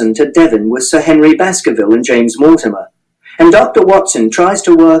 Watson to Devon with Sir Henry Baskerville and James Mortimer, and Dr. Watson tries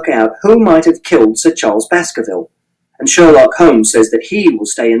to work out who might have killed Sir Charles Baskerville. And Sherlock Holmes says that he will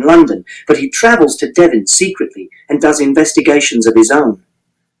stay in London, but he travels to Devon secretly and does investigations of his own.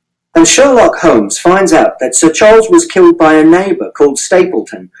 And Sherlock Holmes finds out that Sir Charles was killed by a neighbour called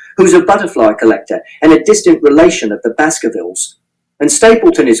Stapleton, who's a butterfly collector and a distant relation of the Baskervilles. And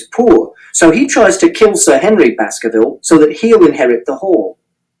Stapleton is poor, so he tries to kill Sir Henry Baskerville so that he'll inherit the Hall.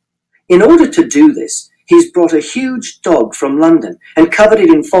 In order to do this, he's brought a huge dog from London and covered it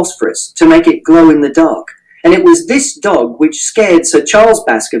in phosphorus to make it glow in the dark, and it was this dog which scared Sir Charles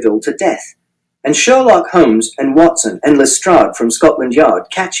Baskerville to death. And Sherlock Holmes and Watson and Lestrade from Scotland Yard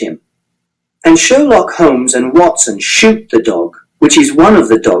catch him. And Sherlock Holmes and Watson shoot the dog, which is one of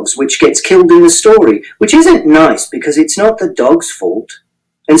the dogs which gets killed in the story, which isn't nice because it's not the dog's fault.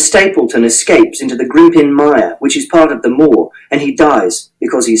 And Stapleton escapes into the Grimpen Mire, which is part of the moor, and he dies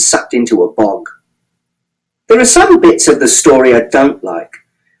because he's sucked into a bog. There are some bits of the story I don't like.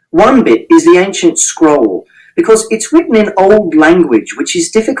 One bit is the ancient scroll, because it's written in old language which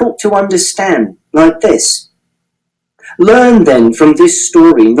is difficult to understand, like this. Learn then from this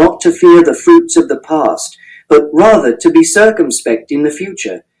story not to fear the fruits of the past, but rather to be circumspect in the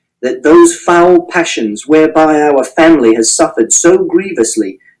future, that those foul passions whereby our family has suffered so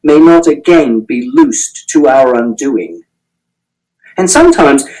grievously may not again be loosed to our undoing. And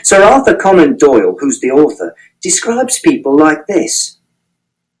sometimes Sir Arthur Conan Doyle, who's the author, describes people like this.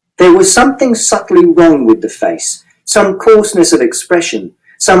 There was something subtly wrong with the face, some coarseness of expression,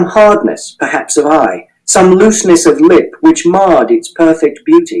 some hardness, perhaps of eye, some looseness of lip, which marred its perfect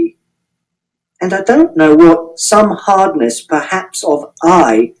beauty. and I don't know what some hardness perhaps of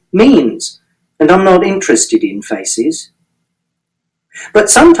I means, and I'm not interested in faces. But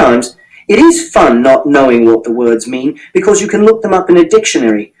sometimes it is fun not knowing what the words mean, because you can look them up in a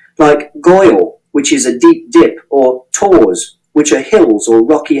dictionary, like goyle, which is a deep dip, or tors, which are hills or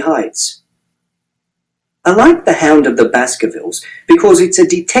rocky heights. I like The Hound of the Baskervilles because it's a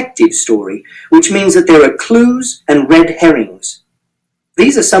detective story, which means that there are clues and red herrings.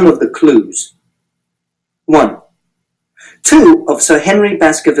 These are some of the clues. 1. 2 of Sir Henry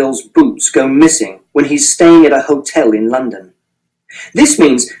Baskerville's boots go missing when he's staying at a hotel in London. This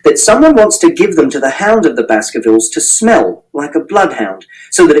means that someone wants to give them to the Hound of the Baskervilles to smell like a bloodhound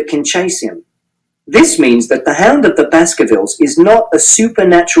so that it can chase him. This means that the Hound of the Baskervilles is not a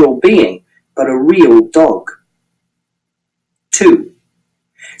supernatural being, but a real dog. 2.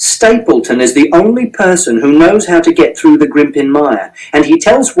 Stapleton is the only person who knows how to get through the Grimpen Mire, and he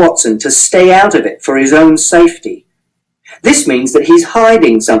tells Watson to stay out of it for his own safety. This means that he's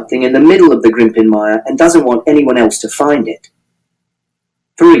hiding something in the middle of the Grimpen Mire and doesn't want anyone else to find it.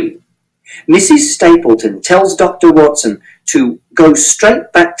 3. Mrs. Stapleton tells Dr. Watson to go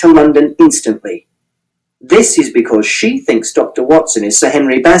straight back to London instantly. This is because she thinks Dr. Watson is Sir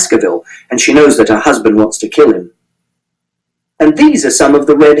Henry Baskerville, and she knows that her husband wants to kill him. And these are some of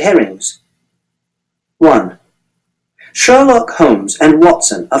the red herrings. 1. Sherlock Holmes and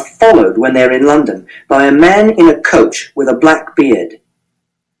Watson are followed when they're in London by a man in a coach with a black beard.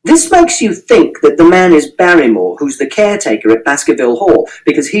 This makes you think that the man is Barrymore, who's the caretaker at Baskerville Hall,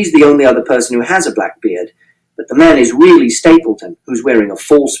 because he's the only other person who has a black beard, but the man is really Stapleton, who's wearing a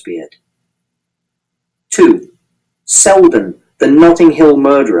false beard. 2. Selden, the Notting Hill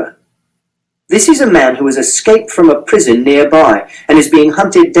murderer. This is a man who has escaped from a prison nearby and is being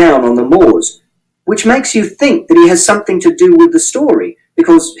hunted down on the moors, which makes you think that he has something to do with the story,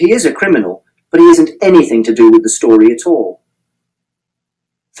 because he is a criminal, but he isn't anything to do with the story at all.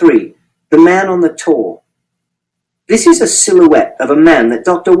 3. The man on the tor. This is a silhouette of a man that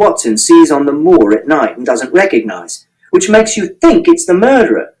Dr. Watson sees on the moor at night and doesn't recognise, which makes you think it's the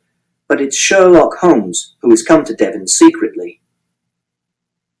murderer, but it's Sherlock Holmes, who has come to Devon secretly.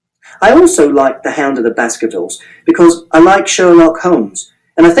 I also like The Hound of the Baskervilles because I like Sherlock Holmes,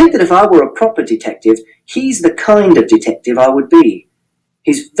 and I think that if I were a proper detective, he's the kind of detective I would be.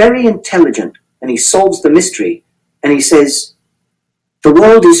 He's very intelligent, and he solves the mystery, and he says, "The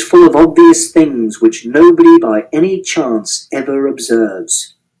world is full of obvious things which nobody by any chance ever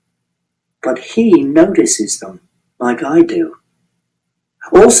observes. But he notices them, like I do."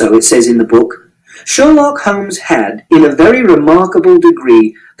 Also, it says in the book, Sherlock Holmes had, in a very remarkable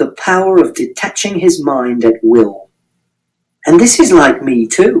degree, the power of detaching his mind at will. And this is like me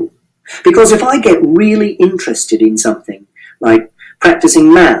too, because if I get really interested in something, like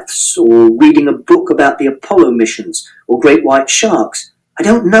practicing maths or reading a book about the Apollo missions or great white sharks, I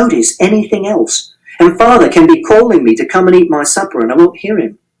don't notice anything else, and Father can be calling me to come and eat my supper and I won't hear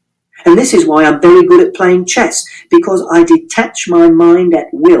him. And this is why I'm very good at playing chess, because I detach my mind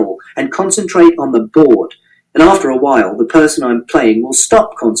at will and concentrate on the board, and after a while the person I'm playing will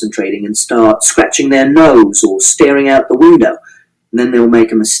stop concentrating and start scratching their nose or staring out the window, and then they'll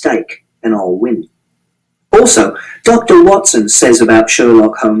make a mistake and I'll win. Also, Dr. Watson says about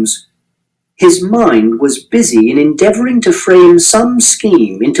Sherlock Holmes, his mind was busy in endeavouring to frame some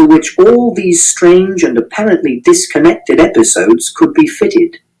scheme into which all these strange and apparently disconnected episodes could be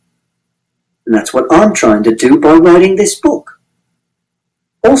fitted. And that's what I'm trying to do by writing this book.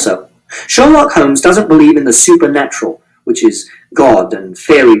 Also, Sherlock Holmes doesn't believe in the supernatural, which is God and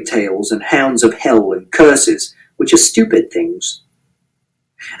fairy tales and hounds of hell and curses, which are stupid things.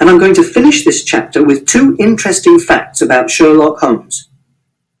 And I'm going to finish this chapter with 2 interesting facts about Sherlock Holmes.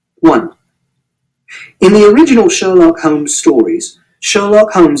 1. In the original Sherlock Holmes stories,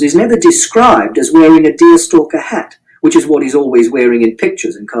 Sherlock Holmes is never described as wearing a deerstalker hat, which is what he's always wearing in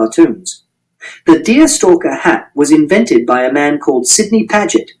pictures and cartoons. The deerstalker hat was invented by a man called Sidney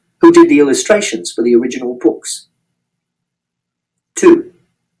Paget, who did the illustrations for the original books. 2.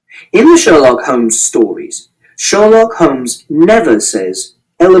 In the Sherlock Holmes stories, Sherlock Holmes never says,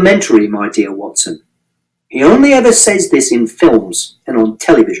 "Elementary, my dear Watson." He only ever says this in films and on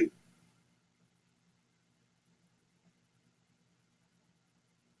television.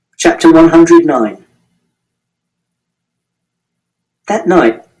 Chapter 109. That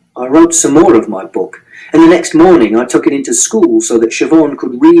night, I wrote some more of my book, and the next morning I took it into school so that Siobhan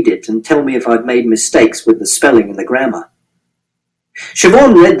could read it and tell me if I'd made mistakes with the spelling and the grammar.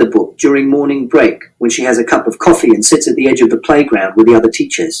 Siobhan read the book during morning break when she has a cup of coffee and sits at the edge of the playground with the other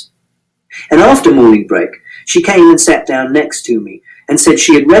teachers. And after morning break, she came and sat down next to me and said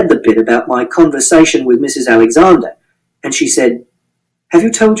she had read the bit about my conversation with Mrs. Alexander, and she said, "Have you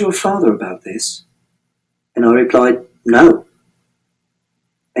told your father about this?" And I replied, "No."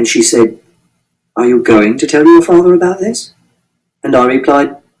 And she said, "Are you going to tell your father about this?" And I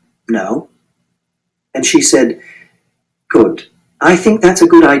replied, "No." And she said, "Good. I think that's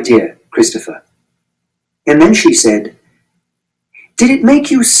a good idea, Christopher." And then she said, "Did it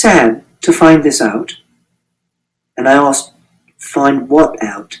make you sad to find this out?" And I asked, "Find what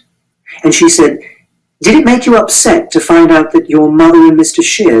out?" And she said, "Did it make you upset to find out that your mother and Mr.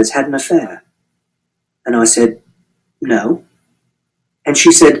 Shears had an affair?" And I said, "No." And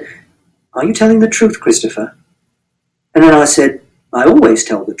she said, "Are you telling the truth, Christopher?" And then I said, "I always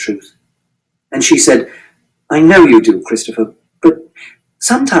tell the truth." And she said, "I know you do, Christopher, but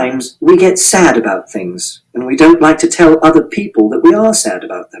sometimes we get sad about things, and we don't like to tell other people that we are sad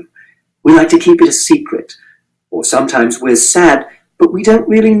about them. We like to keep it a secret. Or sometimes we're sad, but we don't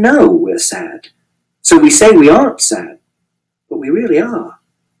really know we're sad. So we say we aren't sad, but we really are."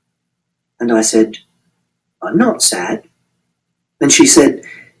 And I said, "I'm not sad." And she said,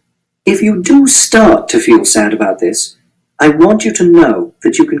 "If you do start to feel sad about this, I want you to know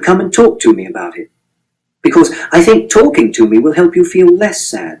that you can come and talk to me about it, because I think talking to me will help you feel less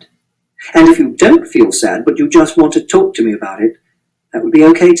sad. And if you don't feel sad, but you just want to talk to me about it, that would be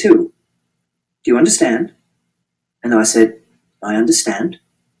okay too. Do you understand?" And I said, "I understand."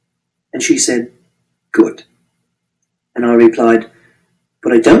 And she said, "Good." And I replied,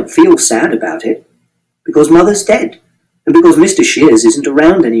 "But I don't feel sad about it, because Mother's dead, and because Mr. Shears isn't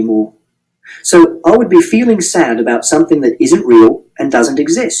around anymore. So I would be feeling sad about something that isn't real and doesn't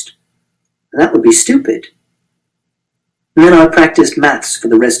exist. And that would be stupid." And then I practiced maths for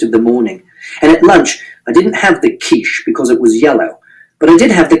the rest of the morning, and at lunch I didn't have the quiche because it was yellow, but I did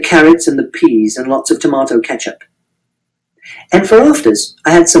have the carrots and the peas and lots of tomato ketchup. And for afters I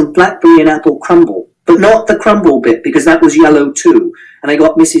had some blackberry and apple crumble, but not the crumble bit because that was yellow too, and I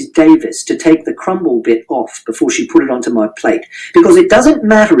got Mrs. Davis to take the crumble bit off before she put it onto my plate, because it doesn't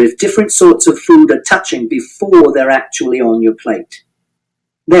matter if different sorts of food are touching before they're actually on your plate.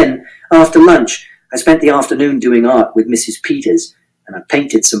 Then, after lunch, I spent the afternoon doing art with Mrs. Peters, and I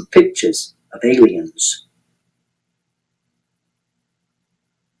painted some pictures of aliens.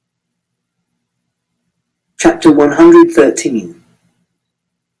 Chapter 113.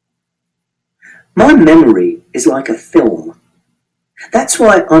 My memory is like a film. That's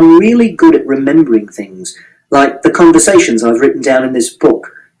why I'm really good at remembering things, like the conversations I've written down in this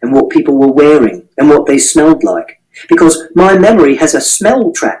book, and what people were wearing, and what they smelled like, because my memory has a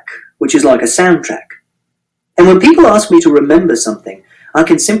smell track, which is like a soundtrack. And when people ask me to remember something, I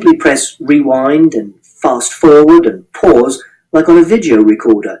can simply press rewind and fast forward and pause like on a video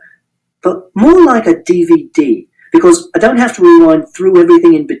recorder, but more like a DVD, because I don't have to rewind through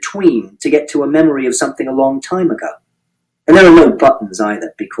everything in between to get to a memory of something a long time ago. And there are no buttons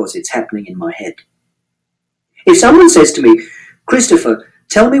either, because it's happening in my head. If someone says to me, "Christopher,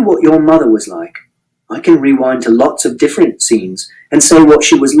 tell me what your mother was like," I can rewind to lots of different scenes and say what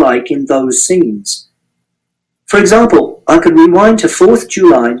she was like in those scenes. For example, I could rewind to 4th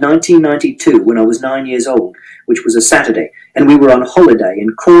July 1992 when I was 9 years old, which was a Saturday, and we were on holiday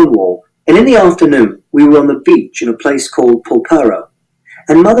in Cornwall, and in the afternoon we were on the beach in a place called Polperro,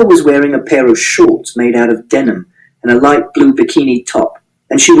 and Mother was wearing a pair of shorts made out of denim and a light blue bikini top,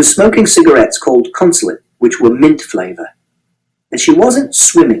 and she was smoking cigarettes called Consulate, which were mint flavour. And she wasn't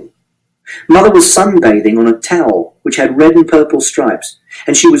swimming. Mother was sunbathing on a towel which had red and purple stripes,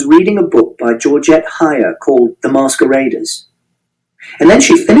 and she was reading a book by Georgette Heyer called The Masqueraders. And then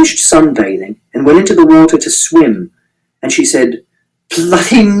she finished sunbathing and went into the water to swim, and she said,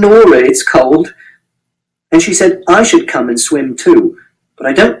 "Bloody Nora, it's cold." And she said I should come and swim too, but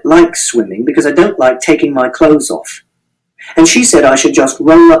I don't like swimming because I don't like taking my clothes off. And she said I should just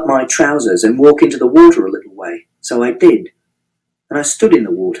roll up my trousers and walk into the water a little way, so I did. And I stood in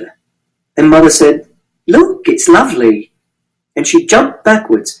the water. And Mother said, "Look, it's lovely." And she jumped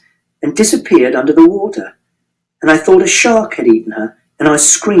backwards and disappeared under the water. And I thought a shark had eaten her, and I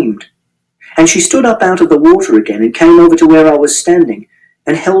screamed. And she stood up out of the water again and came over to where I was standing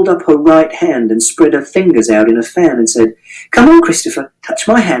and held up her right hand and spread her fingers out in a fan and said, "Come on, Christopher, touch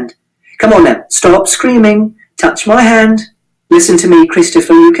my hand. Come on now, stop screaming, touch my hand. Listen to me,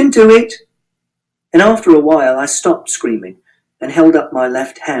 Christopher, you can do it." And after a while I stopped screaming and held up my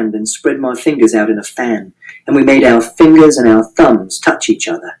left hand and spread my fingers out in a fan, and we made our fingers and our thumbs touch each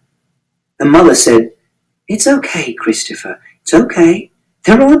other. And Mother said, "It's okay, Christopher, it's okay.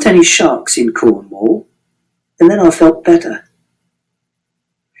 There aren't any sharks in Cornwall." And then I felt better.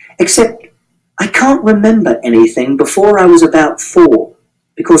 Except I can't remember anything before I was about 4,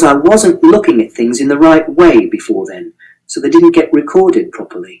 because I wasn't looking at things in the right way before then, so they didn't get recorded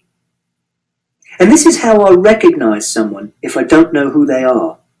properly. And this is how I recognize someone if I don't know who they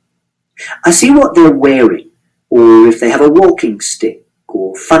are. I see what they're wearing, or if they have a walking stick,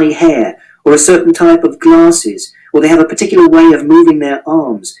 or funny hair, or a certain type of glasses, or they have a particular way of moving their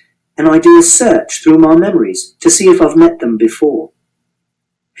arms, and I do a search through my memories to see if I've met them before.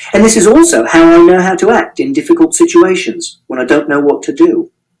 And this is also how I know how to act in difficult situations when I don't know what to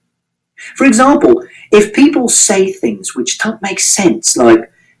do. For example, if people say things which don't make sense, like,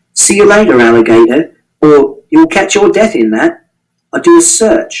 "See you later, alligator," or "You'll catch your death in that," I do a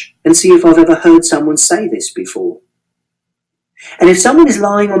search and see if I've ever heard someone say this before. And if someone is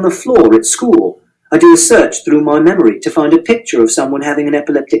lying on the floor at school, I do a search through my memory to find a picture of someone having an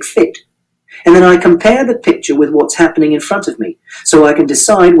epileptic fit. And then I compare the picture with what's happening in front of me, so I can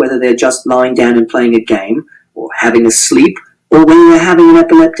decide whether they're just lying down and playing a game, or having a sleep, or whether they're having an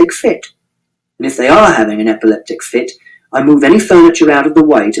epileptic fit. And if they are having an epileptic fit, I move any furniture out of the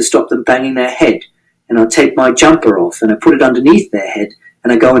way to stop them banging their head, and I take my jumper off and I put it underneath their head,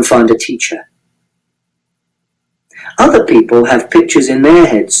 and I go and find a teacher. Other people have pictures in their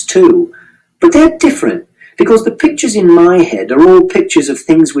heads too, but they're different, because the pictures in my head are all pictures of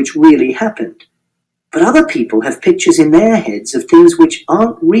things which really happened. But other people have pictures in their heads of things which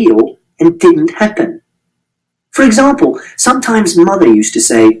aren't real and didn't happen. For example, sometimes Mother used to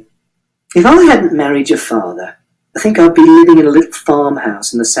say, "If I hadn't married your father, I think I'd be living in a little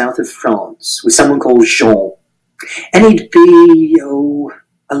farmhouse in the south of France with someone called Jean. And he'd be,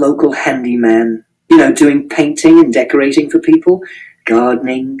 a local handyman, doing painting and decorating for people,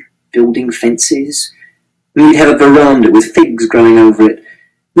 gardening, building fences. We'd have a veranda with figs growing over it.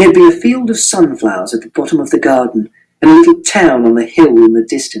 There'd be a field of sunflowers at the bottom of the garden and a little town on the hill in the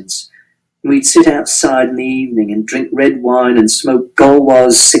distance. We'd sit outside in the evening and drink red wine and smoke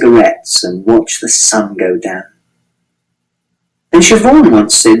Gauloise cigarettes and watch the sun go down." And Siobhan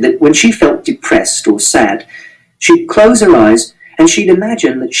once said that when she felt depressed or sad, she'd close her eyes and she'd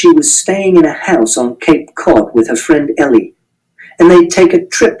imagine that she was staying in a house on Cape Cod with her friend Ellie, and they'd take a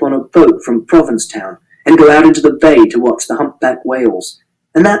trip on a boat from Provincetown and go out into the bay to watch the humpback whales,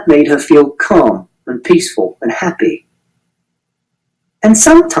 and that made her feel calm and peaceful and happy. And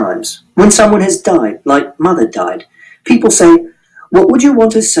sometimes, when someone has died, like Mother died, people say, "What would you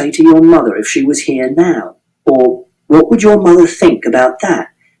want to say to your mother if she was here now?" Or, "What would your mother think about that?"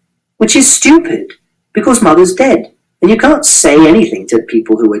 Which is stupid, because Mother's dead, and you can't say anything to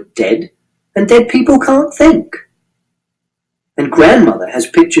people who are dead, and dead people can't think. And Grandmother has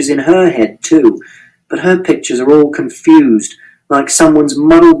pictures in her head too, but her pictures are all confused, like someone's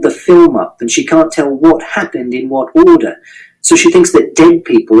muddled the film up and she can't tell what happened in what order, so she thinks that dead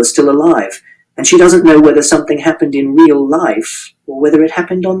people are still alive, and she doesn't know whether something happened in real life or whether it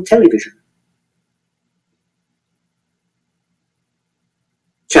happened on television.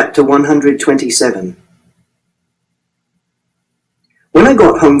 Chapter 127. When I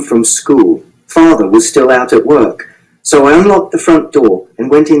got home from school, Father was still out at work, so I unlocked the front door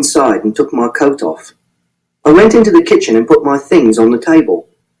and went inside and took my coat off. I went into the kitchen and put my things on the table,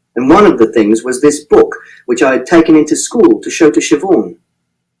 and one of the things was this book, which I had taken into school to show to Siobhan.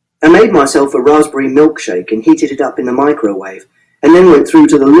 I made myself a raspberry milkshake and heated it up in the microwave, and then went through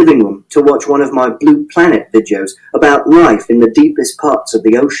to the living room to watch one of my Blue Planet videos about life in the deepest parts of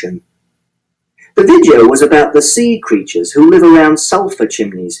the ocean. The video was about the sea creatures who live around sulfur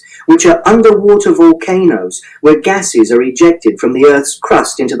chimneys, which are underwater volcanoes where gases are ejected from the Earth's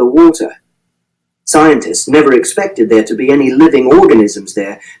crust into the water. Scientists never expected there to be any living organisms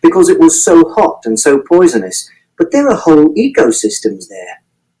there because it was so hot and so poisonous, but there are whole ecosystems there.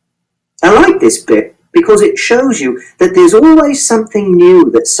 I like this bit because it shows you that there's always something new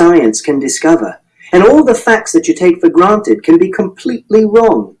that science can discover, and all the facts that you take for granted can be completely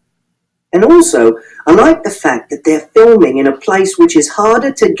wrong. And also, I like the fact that they're filming in a place which is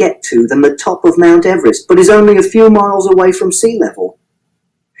harder to get to than the top of Mount Everest, but is only a few miles away from sea level.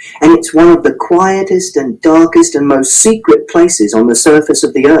 And it's one of the quietest and darkest and most secret places on the surface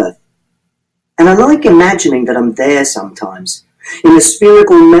of the Earth. And I like imagining that I'm there sometimes, in a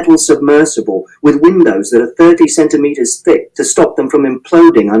spherical metal submersible with windows that are 30 centimeters thick to stop them from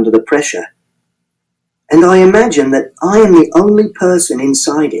imploding under the pressure. And I imagine that I am the only person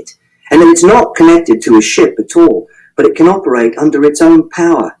inside it, and that it's not connected to a ship at all, but it can operate under its own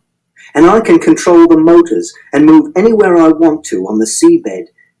power. And I can control the motors and move anywhere I want to on the seabed,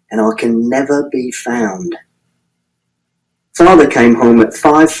 and I can never be found. Father came home at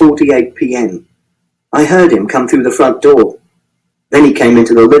 5:48 p.m. I heard him come through the front door. Then he came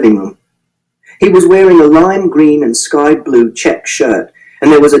into the living room. He was wearing a lime green and sky blue check shirt,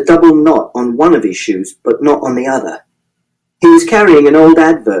 and there was a double knot on one of his shoes, but not on the other. He was carrying an old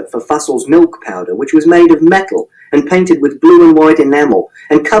advert for Fussel's milk powder, which was made of metal and painted with blue and white enamel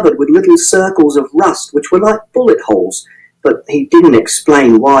and covered with little circles of rust which were like bullet holes, but he didn't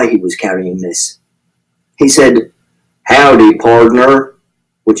explain why he was carrying this. He said, "Howdy, pardner,"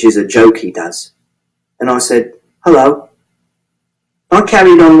 which is a joke he does. And I said, "Hello." I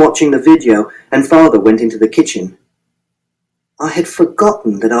carried on watching the video, and Father went into the kitchen. I had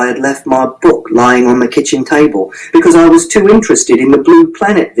forgotten that I had left my book lying on the kitchen table because I was too interested in the Blue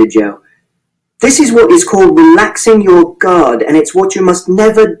Planet video. This is what is called relaxing your guard, and it's what you must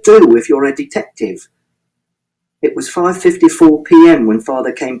never do if you're a detective. It was 5:54 p.m. when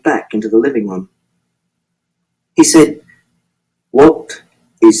Father came back into the living room. He said, "What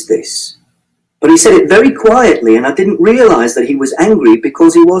is this?" But he said it very quietly, and I didn't realize that he was angry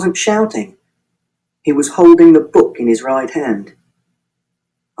because he wasn't shouting. He was holding the book in his right hand.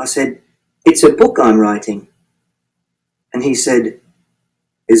 I said, "It's a book I'm writing." And he said,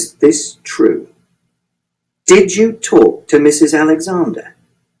 "Is this true? Did you talk to Mrs. Alexander?"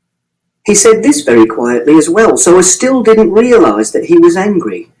 He said this very quietly as well, so I still didn't realize that he was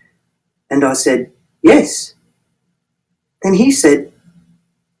angry. And I said, "Yes." Then he said,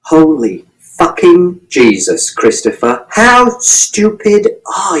 "Holy fucking Jesus, Christopher, how stupid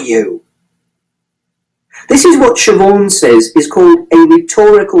are you?" This is what Siobhan says is called a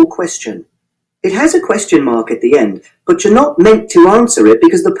rhetorical question. It has a question mark at the end, but you're not meant to answer it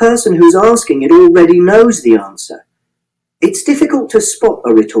because the person who's asking it already knows the answer. It's difficult to spot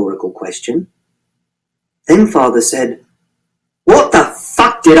a rhetorical question. Then Father said, "What the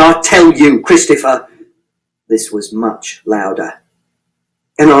fuck did I tell you, Christopher?" This was much louder.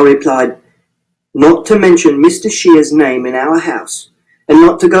 And I replied, "Not to mention Mr. Shear's name in our house, and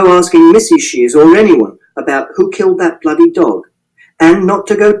not to go asking Mrs. Shears or anyone about who killed that bloody dog, and not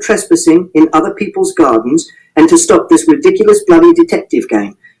to go trespassing in other people's gardens, and to stop this ridiculous bloody detective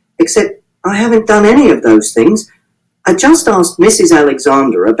game. Except I haven't done any of those things. I just asked Mrs.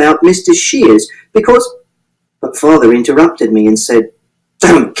 Alexander about Mr. Shears because—" But Father interrupted me and said,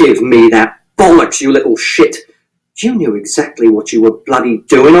 "Don't give me that bollocks, you little shit. You knew exactly what you were bloody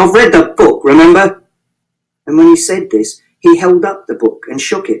doing. I've read the book, remember?" And when he said this, he held up the book and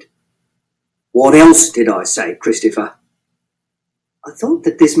shook it. "What else did I say, Christopher?" I thought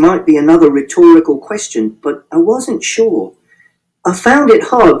that this might be another rhetorical question, but I wasn't sure. I found it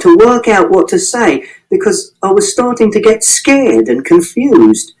hard to work out what to say because I was starting to get scared and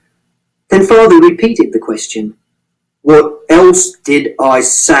confused. Then Father repeated the question. "What else did I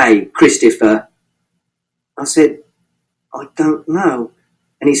say, Christopher?" I said, "I don't know."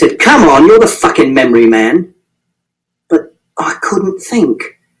 And he said, "Come on, you're the fucking memory man." But I couldn't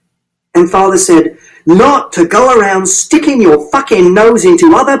think. And Father said, "Not to go around sticking your fucking nose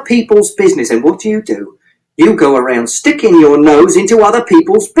into other people's business." And what do? You go around sticking your nose into other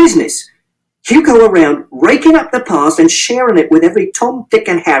people's business. You go around raking up the past and sharing it with every Tom, Dick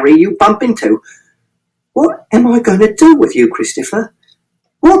and Harry you bump into. What am I going to do with you, Christopher?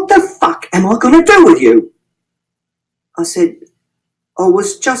 What the fuck am I going to do with you? I said, "I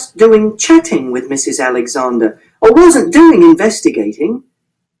was just doing chatting with Mrs. Alexander. I wasn't doing investigating."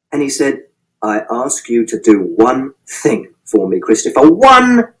 And he said, "I ask you to do one thing for me, Christopher,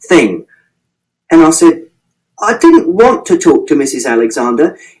 one thing." And I said, "I didn't want to talk to Mrs.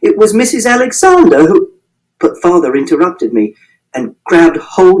 Alexander. It was Mrs. Alexander who—" But Father interrupted me and grabbed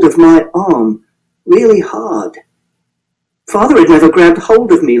hold of my arm really hard. Father had never grabbed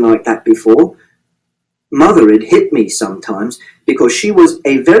hold of me like that before. Mother had hit me sometimes because she was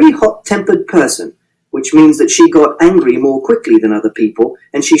a very hot-tempered person, which means that she got angry more quickly than other people,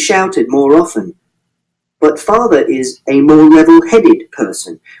 and she shouted more often. But Father is a more level-headed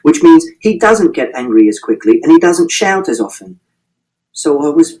person, which means he doesn't get angry as quickly and he doesn't shout as often. So I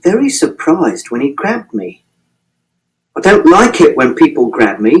was very surprised when he grabbed me. I don't like it when people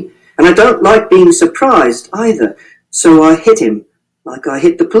grab me, and I don't like being surprised either, so I hit him, like I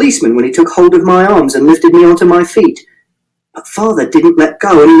hit the policeman when he took hold of my arms and lifted me onto my feet. But Father didn't let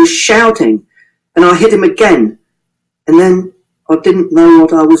go, and he was shouting, and I hit him again, and then I didn't know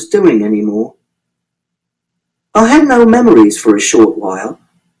what I was doing anymore. I had no memories for a short while.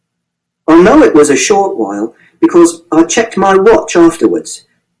 I know it was a short while because I checked my watch afterwards.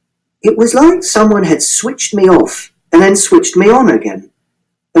 It was like someone had switched me off and then switched me on again.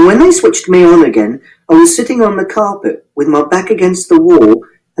 And when they switched me on again, I was sitting on the carpet with my back against the wall,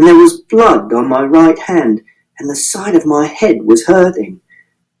 and there was blood on my right hand, and the side of my head was hurting.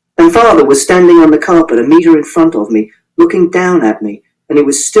 And Father was standing on the carpet a metre in front of me, looking down at me, and he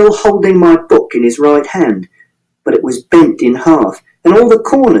was still holding my book in his right hand, but it was bent in half, and all the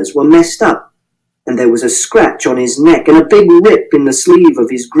corners were messed up, and there was a scratch on his neck and a big rip in the sleeve of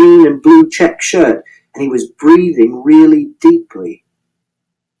his green and blue check shirt, and he was breathing really deeply.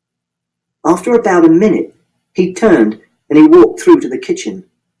 After about a minute, he turned and he walked through to the kitchen.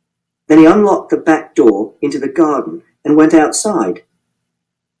 Then he unlocked the back door into the garden and went outside.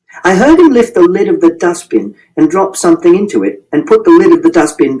 I heard him lift the lid of the dustbin and drop something into it and put the lid of the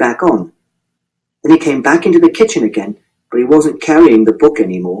dustbin back on. Then he came back into the kitchen again, but he wasn't carrying the book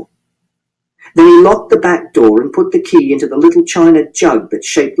anymore. Then he locked the back door and put the key into the little china jug that's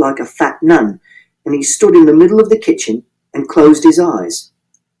shaped like a fat nun, and he stood in the middle of the kitchen and closed his eyes.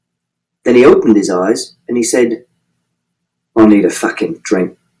 Then he opened his eyes and he said, "I need a fucking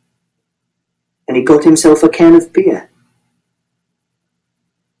drink." And he got himself a can of beer.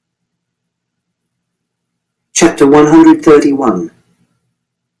 Chapter 131.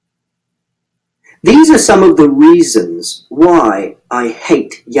 These are some of the reasons why I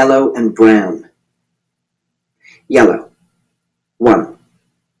hate yellow and brown. Yellow. 1.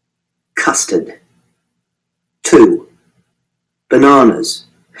 Custard. 2. Bananas.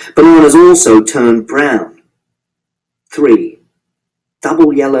 Bananas also turn brown. 3.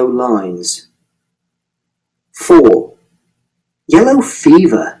 Double yellow lines. 4. Yellow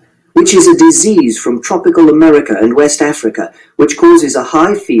fever, which is a disease from tropical America and West Africa, which causes a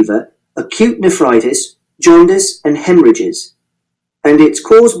high fever, acute nephritis, jaundice, and hemorrhages. And it's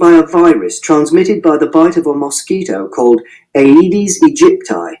caused by a virus transmitted by the bite of a mosquito called Aedes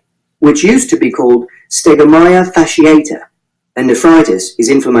aegypti, which used to be called Stegomyia fasciata, and nephritis is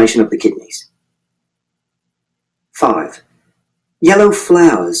inflammation of the kidneys. 5. Yellow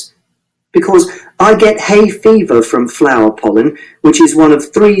flowers, because I get hay fever from flower pollen, which is one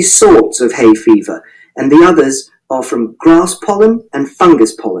of 3 sorts of hay fever, and the others are from grass pollen and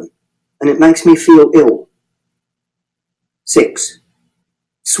fungus pollen, and it makes me feel ill. 6.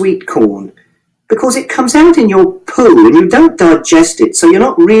 Sweet corn, because it comes out in your poo and you don't digest it, so you're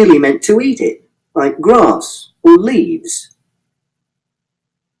not really meant to eat it, like grass or leaves.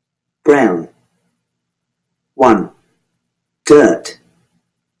 Brown. 1. Dirt.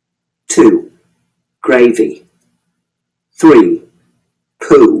 2. Gravy. 3.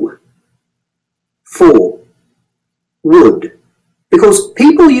 Poo. 4. Wood, because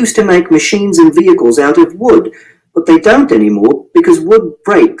people used to make machines and vehicles out of wood, but they don't anymore because wood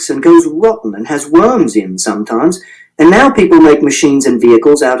breaks and goes rotten and has worms in sometimes, and now people make machines and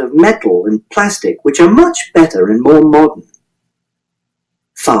vehicles out of metal and plastic, which are much better and more modern.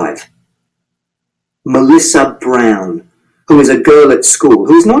 5. Melissa Brown, who is a girl at school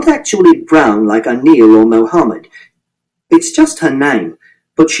who is not actually brown like Anil or Mohammed. It's just her name,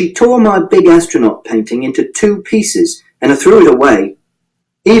 but she tore my big astronaut painting into 2 pieces and I threw it away,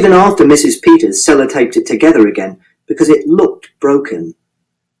 even after Mrs. Peters sellotaped it together again, because it looked broken.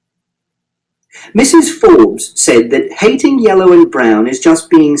 Mrs. Forbes said that hating yellow and brown is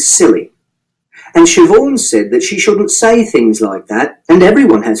just being silly, and Siobhan said that she shouldn't say things like that, and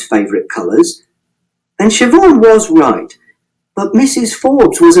everyone has favourite colours. And Siobhan was right, but Mrs.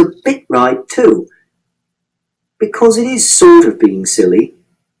 Forbes was a bit right too, because it is sort of being silly.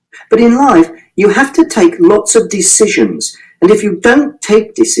 But in life, you have to take lots of decisions, and if you don't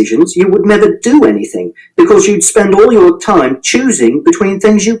take decisions, you would never do anything, because you'd spend all your time choosing between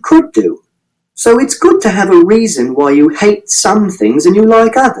things you could do. So it's good to have a reason why you hate some things and you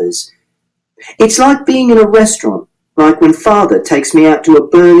like others. It's like being in a restaurant, like when Father takes me out to a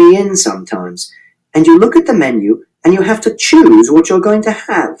Burney Inn sometimes, and you look at the menu and you have to choose what you're going to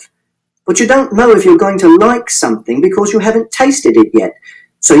have. But you don't know if you're going to like something because you haven't tasted it yet.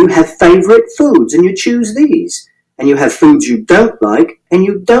 So you have favourite foods and you choose these. And you have foods you don't like and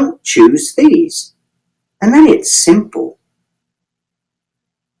you don't choose these. And then it's simple.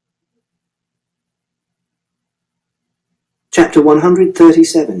 Chapter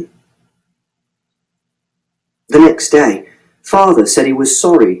 137. The next day, Father said he was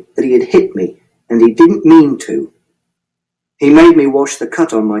sorry that he had hit me and he didn't mean to. He made me wash the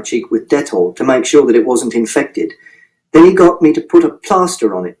cut on my cheek with Dettol to make sure that it wasn't infected. Then he got me to put a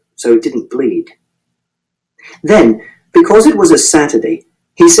plaster on it so it didn't bleed. Then, because it was a Saturday,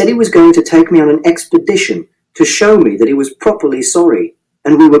 he said he was going to take me on an expedition to show me that he was properly sorry,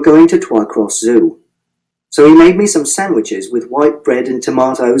 and we were going to Twycross Zoo. So he made me some sandwiches with white bread and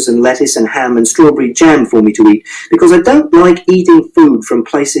tomatoes and lettuce and ham and strawberry jam for me to eat, because I don't like eating food from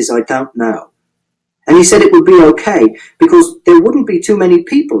places I don't know. And he said it would be okay, because there wouldn't be too many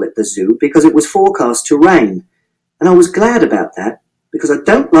people at the zoo because it was forecast to rain. And I was glad about that, because I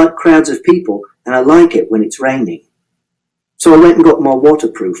don't like crowds of people and I like it when it's raining. so I went and got my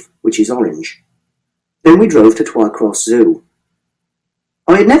waterproof, which is orange. Then we drove to Twycross Zoo.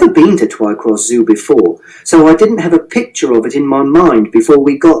 I had never been to Twycross Zoo before, so I didn't have a picture of it in my mind before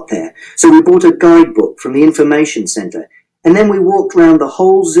we got there, so we bought a guidebook from the information centre, and then we walked round the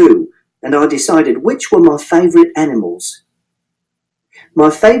whole zoo, and I decided which were my favourite animals.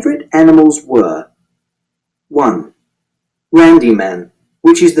 My favourite animals were 1. Randy Man,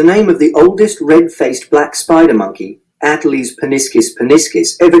 which is the name of the oldest red-faced black spider monkey, Ateles paniscus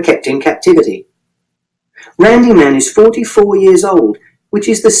paniscus, ever kept in captivity. Randy Man is 44 years old, which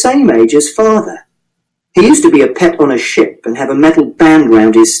is the same age as Father. He used to be a pet on a ship and have a metal band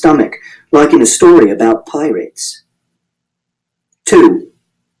round his stomach, like in a story about pirates. 2.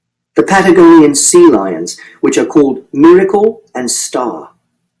 The Patagonian sea lions, which are called Miracle and Star.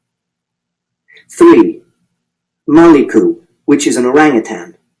 3. Maliku, which is an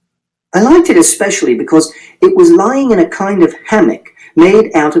orangutan. I liked it especially because it was lying in a kind of hammock made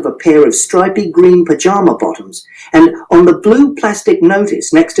out of a pair of stripy green pajama bottoms, and on the blue plastic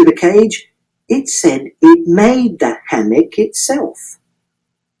notice next to the cage, it said it made the hammock itself.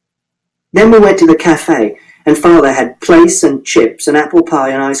 Then we went to the cafe, and Father had plaice and chips and apple pie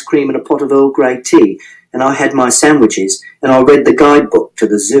and ice cream and a pot of Earl Grey tea, and I had my sandwiches, and I read the guidebook to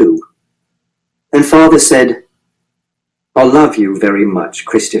the zoo. And Father said, "I love you very much,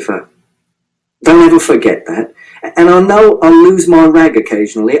 Christopher. Don't ever forget that. And I know I lose my rag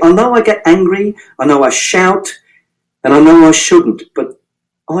occasionally. I know I get angry. I know I shout. And I know I shouldn't. But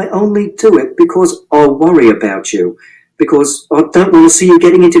I only do it because I worry about you. Because I don't want to see you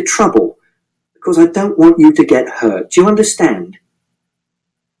getting into trouble. Because I don't want you to get hurt. Do you understand?"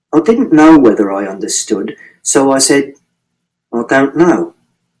 I didn't know whether I understood. So I said, "I don't know."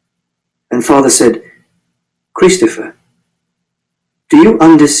 And Father said, "Christopher, do you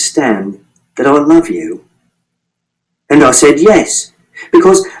understand that I love you?" And I said yes,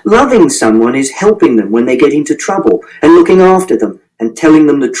 because loving someone is helping them when they get into trouble and looking after them and telling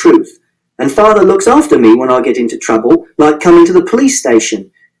them the truth. And Father looks after me when I get into trouble, like coming to the police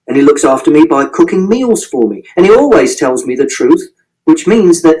station, and he looks after me by cooking meals for me, and he always tells me the truth, which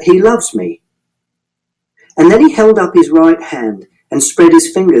means that he loves me. And then he held up his right hand and spread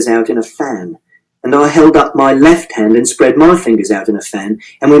his fingers out in a fan, and I held up my left hand and spread my fingers out in a fan,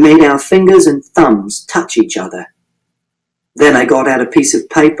 and we made our fingers and thumbs touch each other. Then I got out a piece of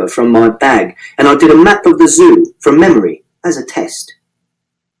paper from my bag, and I did a map of the zoo from memory as a test.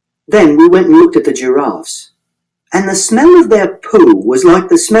 Then we went and looked at the giraffes, and the smell of their poo was like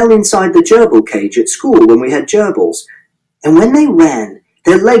the smell inside the gerbil cage at school when we had gerbils, and when they ran,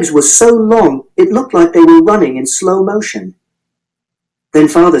 their legs were so long it looked like they were running in slow motion. Then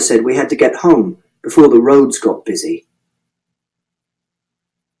Father said we had to get home before the roads got busy.